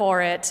care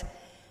for it.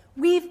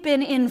 We've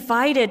been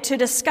invited to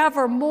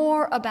discover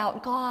more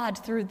about God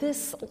through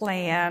this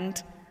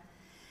land.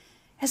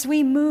 As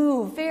we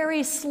move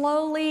very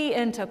slowly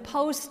into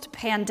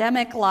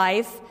post-pandemic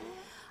life,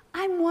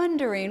 I'm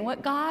wondering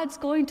what God's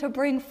going to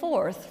bring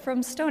forth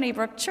from Stony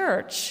Brook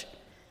Church.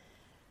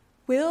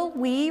 Will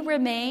we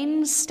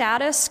remain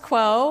status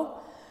quo,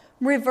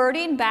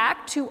 reverting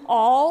back to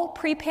all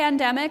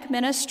pre-pandemic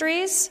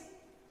ministries?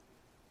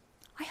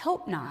 I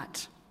hope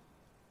not.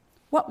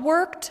 What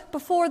worked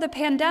before the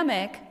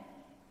pandemic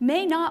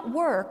may not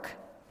work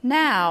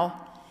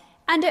now,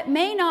 and it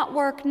may not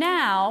work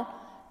now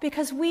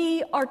because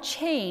we are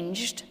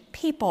changed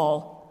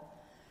people.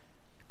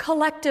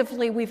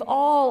 Collectively, we've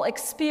all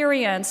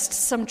experienced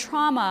some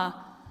trauma,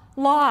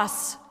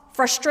 loss,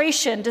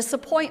 frustration,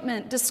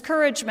 disappointment,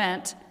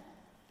 discouragement.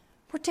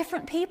 We're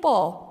different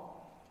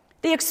people.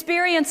 The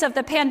experience of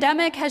the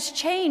pandemic has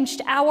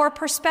changed our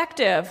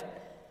perspective.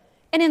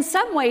 And in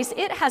some ways,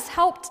 it has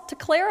helped to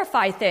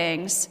clarify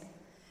things.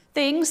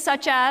 Things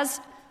such as,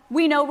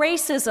 we know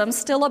racism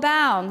still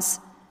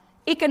abounds.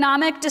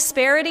 Economic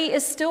disparity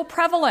is still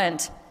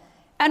prevalent.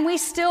 And we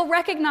still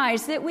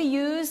recognize that we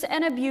use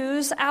and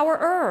abuse our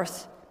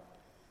earth.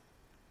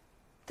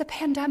 The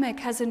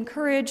pandemic has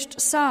encouraged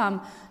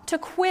some to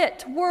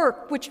quit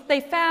work which they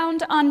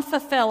found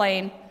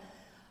unfulfilling.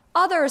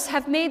 Others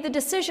have made the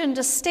decision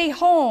to stay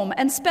home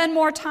and spend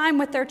more time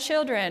with their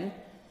children.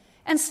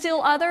 And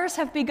still others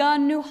have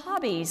begun new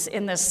hobbies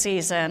in this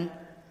season.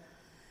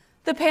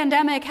 The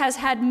pandemic has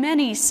had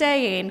many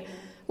saying,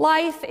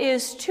 life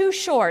is too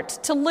short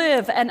to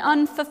live an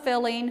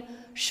unfulfilling,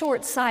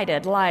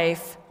 short-sighted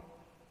life.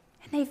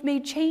 And they've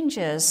made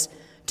changes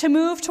to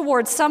move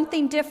towards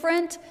something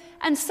different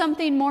and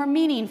something more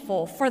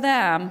meaningful for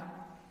them.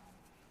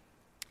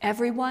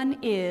 Everyone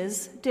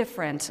is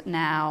different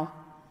now.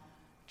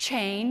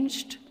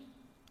 Changed,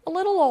 a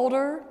little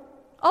older,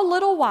 a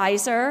little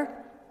wiser,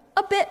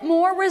 a bit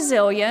more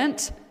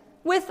resilient,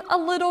 with a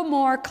little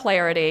more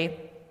clarity.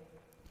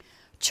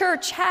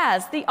 Church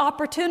has the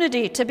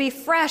opportunity to be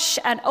fresh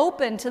and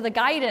open to the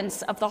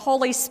guidance of the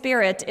Holy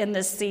Spirit in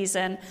this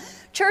season.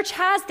 Church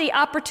has the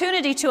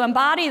opportunity to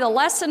embody the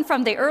lesson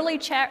from the early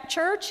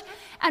church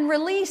and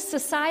release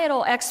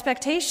societal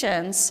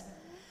expectations.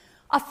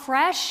 A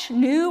fresh,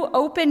 new,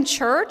 open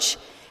church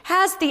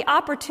has the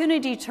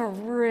opportunity to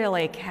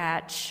really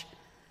catch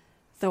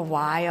the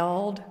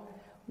wild,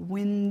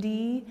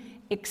 windy,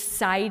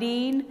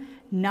 exciting,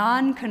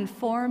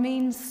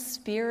 non-conforming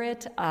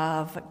Spirit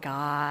of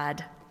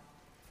God.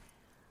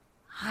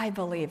 I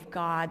believe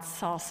God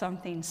saw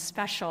something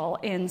special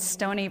in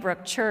Stony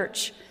Brook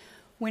Church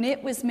when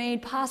it was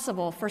made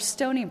possible for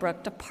Stony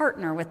Brook to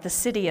partner with the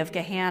city of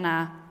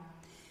Gahanna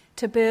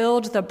to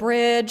build the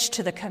bridge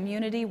to the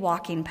community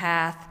walking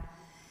path.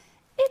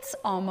 It's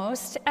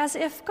almost as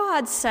if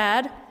God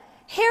said,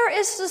 "Here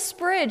is this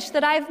bridge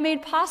that I've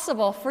made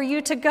possible for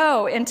you to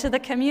go into the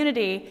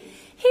community.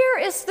 Here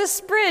is this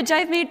bridge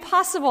I've made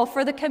possible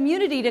for the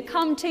community to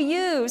come to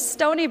you,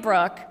 Stony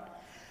Brook.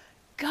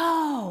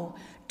 Go,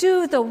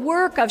 do the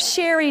work of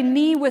sharing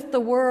me with the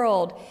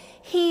world.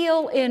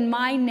 Heal in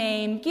my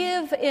name,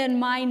 give in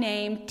my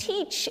name,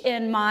 teach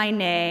in my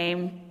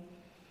name."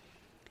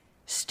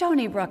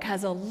 Stony Brook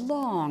has a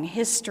long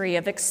history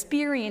of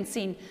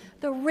experiencing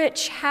the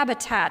rich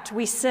habitat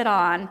we sit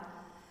on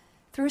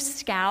through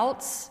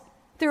Scouts,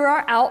 through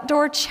our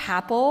outdoor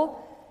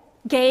chapel,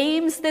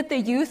 games that the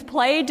youth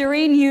play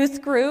during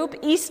youth group,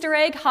 Easter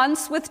egg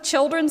hunts with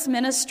children's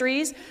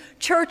ministries,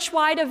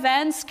 church-wide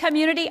events,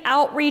 community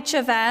outreach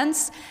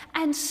events,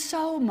 and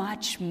so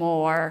much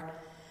more.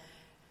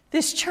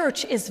 This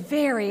church is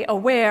very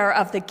aware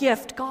of the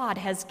gift God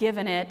has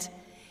given it,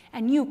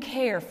 and you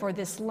care for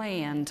this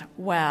land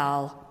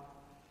well.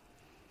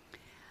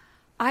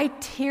 I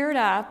teared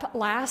up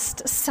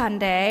last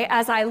Sunday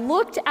as I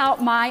looked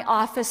out my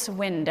office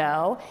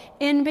window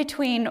in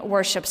between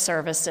worship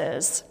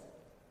services.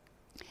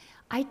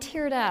 I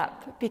teared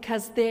up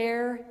because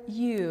there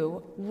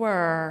you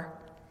were.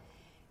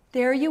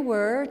 There you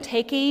were,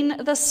 taking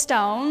the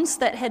stones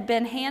that had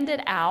been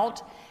handed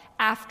out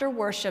after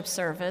worship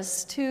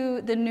service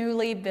to the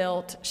newly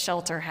built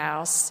shelter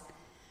house.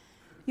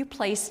 You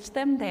placed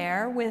them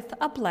there with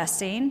a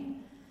blessing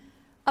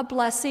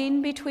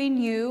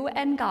between you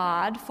and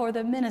God for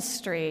the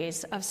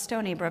ministries of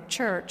Stony Brook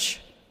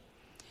Church.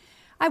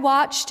 I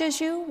watched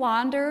as you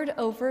wandered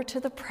over to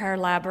the prayer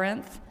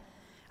labyrinth.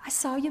 I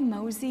saw you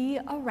mosey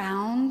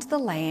around the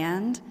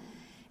land,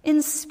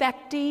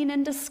 inspecting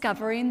and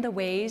discovering the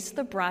ways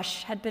the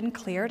brush had been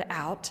cleared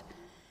out.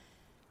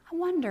 I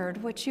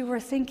wondered what you were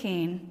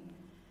thinking.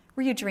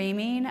 Were you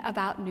dreaming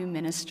about new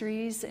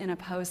ministries in a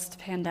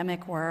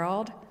post-pandemic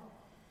world?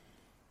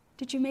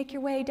 Did you make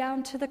your way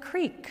down to the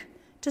creek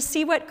to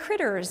see what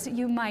critters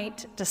you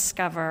might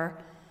discover?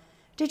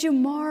 Did you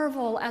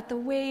marvel at the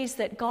ways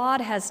that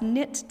God has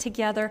knit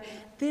together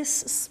this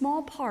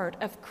small part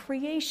of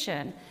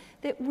creation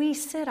that we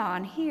sit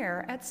on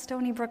here at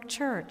Stony Brook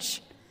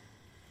Church?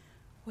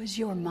 Was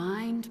your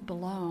mind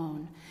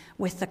blown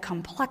with the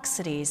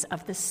complexities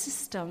of the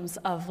systems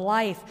of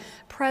life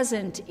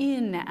present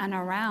in and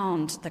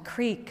around the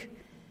creek?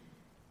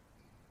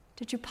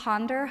 Did you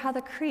ponder how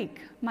the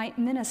creek might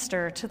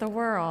minister to the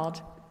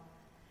world?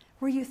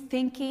 Were you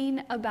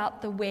thinking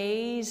about the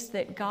ways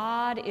that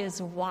God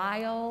is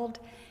wild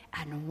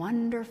and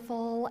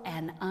wonderful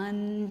and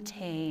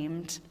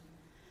untamed?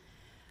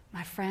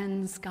 My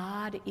friends,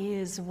 God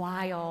is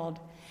wild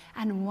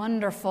and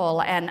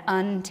wonderful and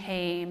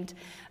untamed.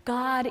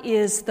 God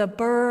is the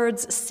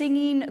birds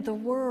singing the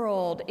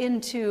world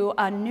into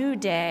a new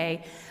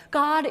day.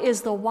 God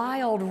is the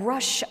wild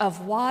rush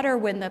of water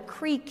when the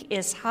creek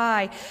is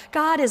high.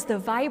 God is the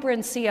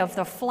vibrancy of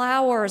the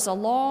flowers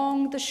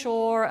along the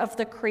shore of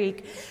the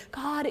creek.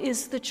 God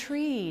is the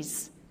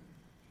trees,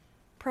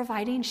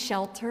 providing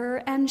shelter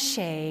and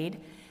shade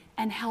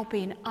and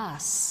helping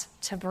us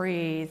to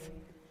breathe.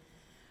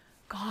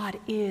 God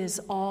is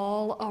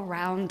all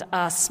around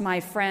us, my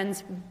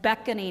friends,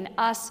 beckoning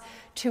us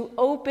to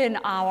open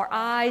our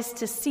eyes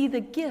to see the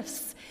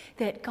gifts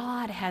that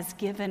God has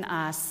given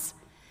us,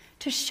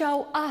 to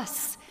show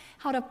us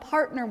how to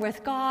partner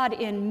with God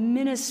in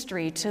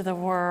ministry to the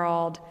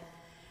world.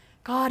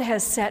 God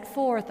has set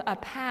forth a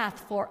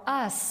path for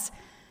us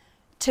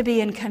to be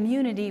in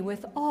community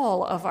with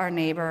all of our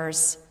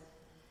neighbors.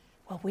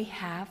 Will we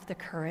have the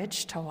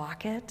courage to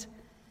walk it?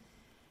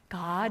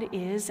 God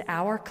is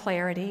our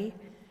clarity,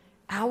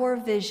 our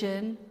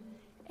vision,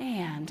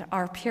 and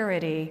our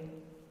purity.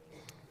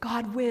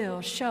 God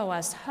will show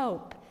us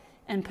hope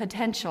and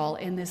potential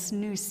in this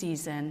new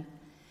season.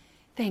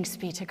 Thanks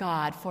be to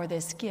God for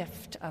this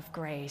gift of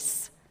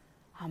grace.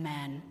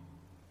 Amen.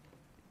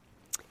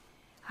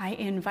 I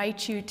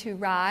invite you to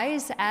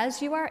rise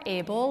as you are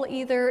able,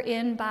 either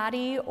in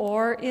body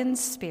or in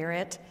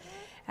spirit,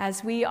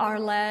 as we are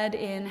led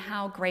in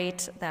How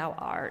Great Thou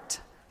Art.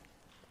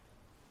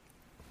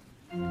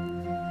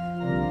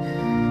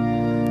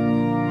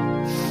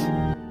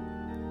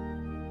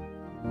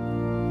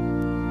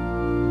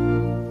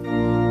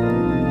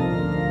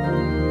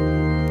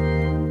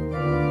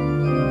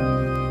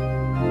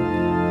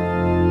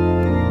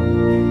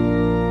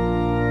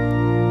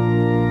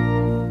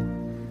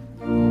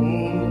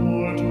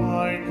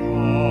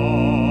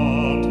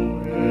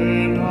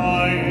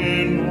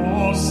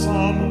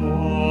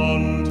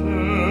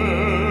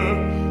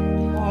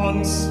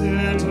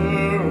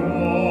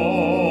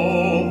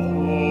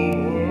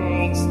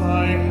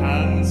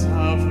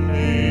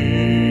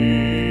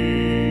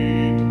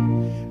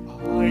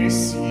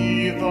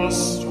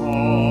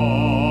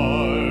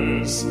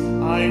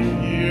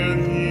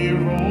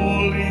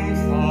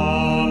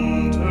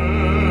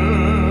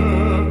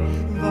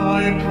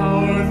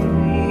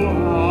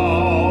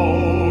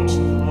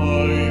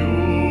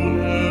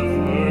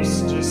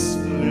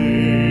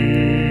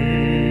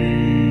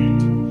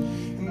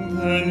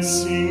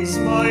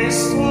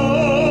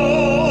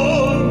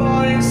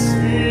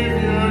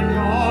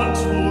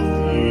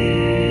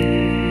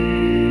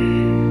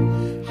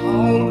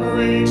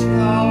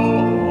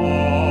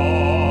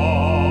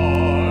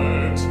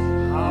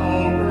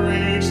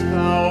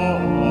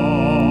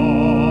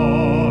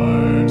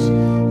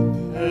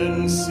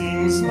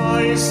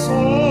 My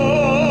soul.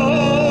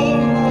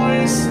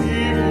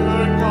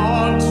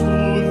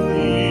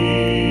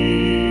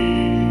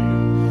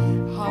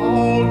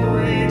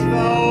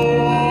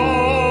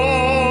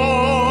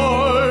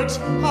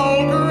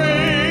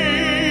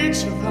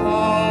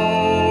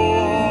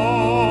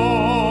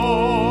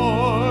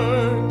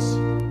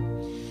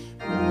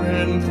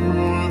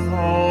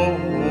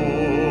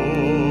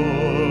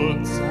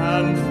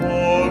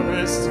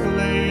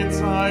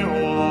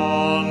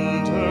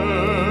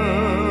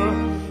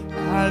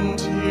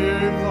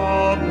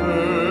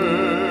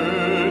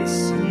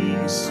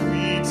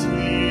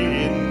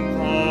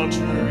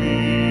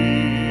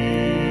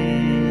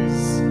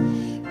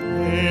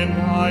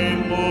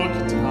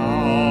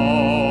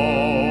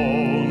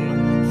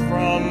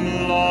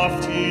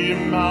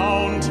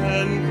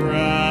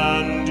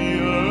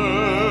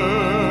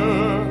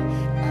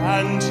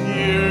 and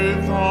hear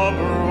the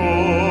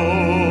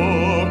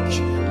brook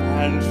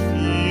and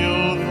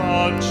feel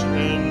the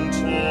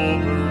gentle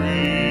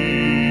breeze.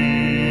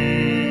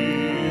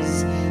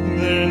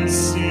 Then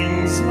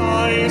sings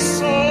my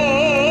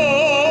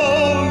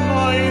soul,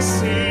 my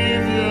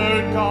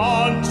Savior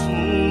God,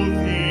 to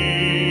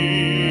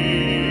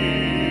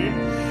thee.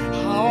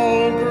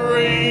 How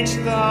great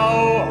thou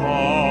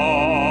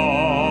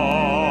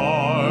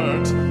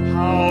art,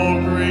 how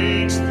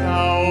great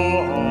thou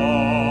art.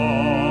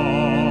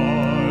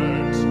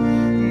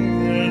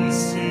 Then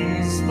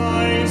sings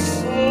my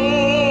soul,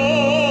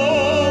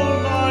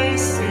 my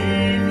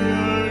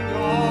Savior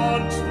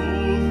God,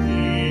 to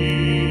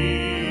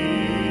thee.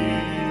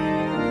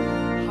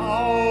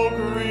 How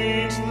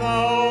great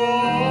thou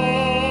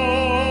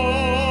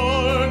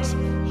art,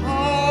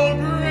 how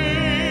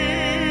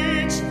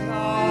great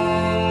thou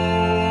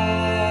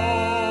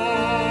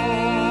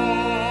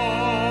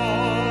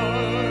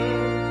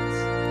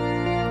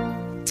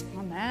art.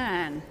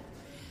 Amen.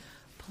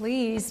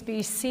 Please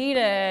be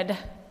seated.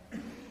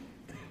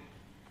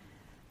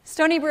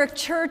 Stony Brook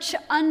Church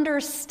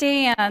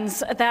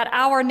understands that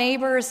our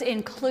neighbors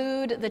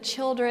include the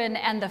children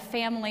and the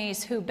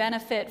families who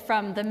benefit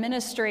from the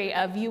ministry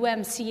of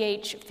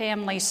UMCH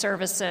Family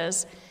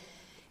Services.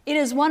 It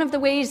is one of the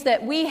ways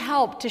that we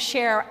help to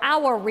share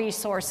our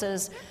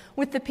resources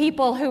with the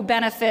people who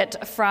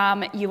benefit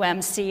from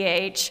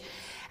UMCH.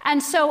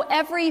 And so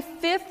every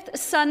fifth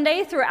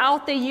Sunday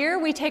throughout the year,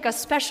 we take a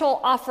special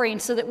offering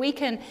so that we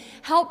can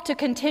help to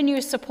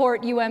continue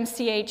support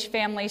UMCH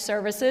Family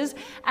Services.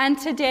 And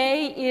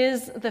today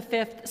is the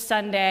fifth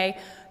Sunday.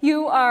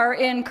 You are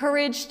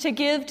encouraged to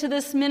give to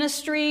this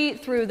ministry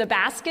through the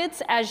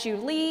baskets as you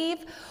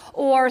leave,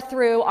 or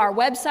through our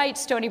website,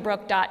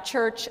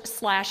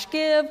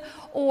 stonybrook.church/give,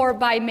 or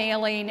by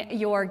mailing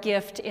your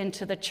gift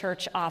into the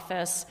church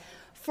office.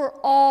 For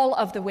all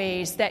of the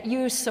ways that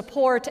you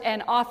support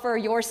and offer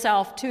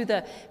yourself to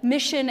the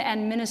mission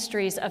and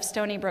ministries of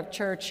Stony Brook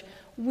Church,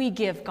 we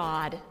give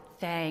God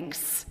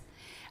thanks.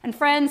 And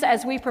friends,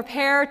 as we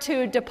prepare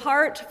to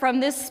depart from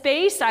this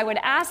space, I would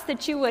ask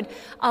that you would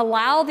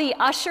allow the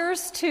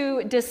ushers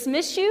to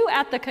dismiss you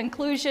at the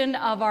conclusion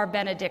of our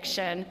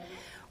benediction.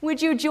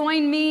 Would you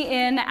join me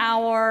in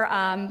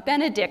our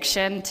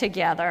benediction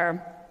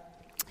together?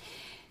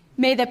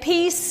 May the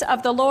peace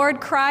of the Lord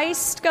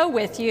Christ go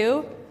with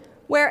you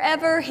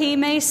wherever he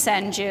may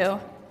send you.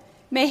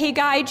 May he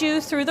guide you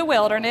through the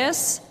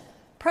wilderness,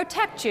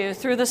 protect you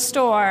through the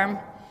storm.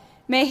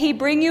 May he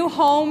bring you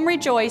home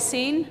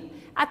rejoicing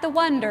at the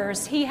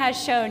wonders he has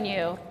shown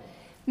you.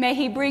 May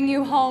he bring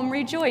you home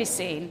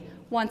rejoicing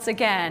once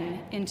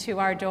again into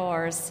our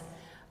doors.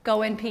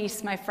 Go in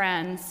peace, my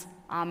friends.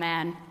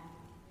 Amen.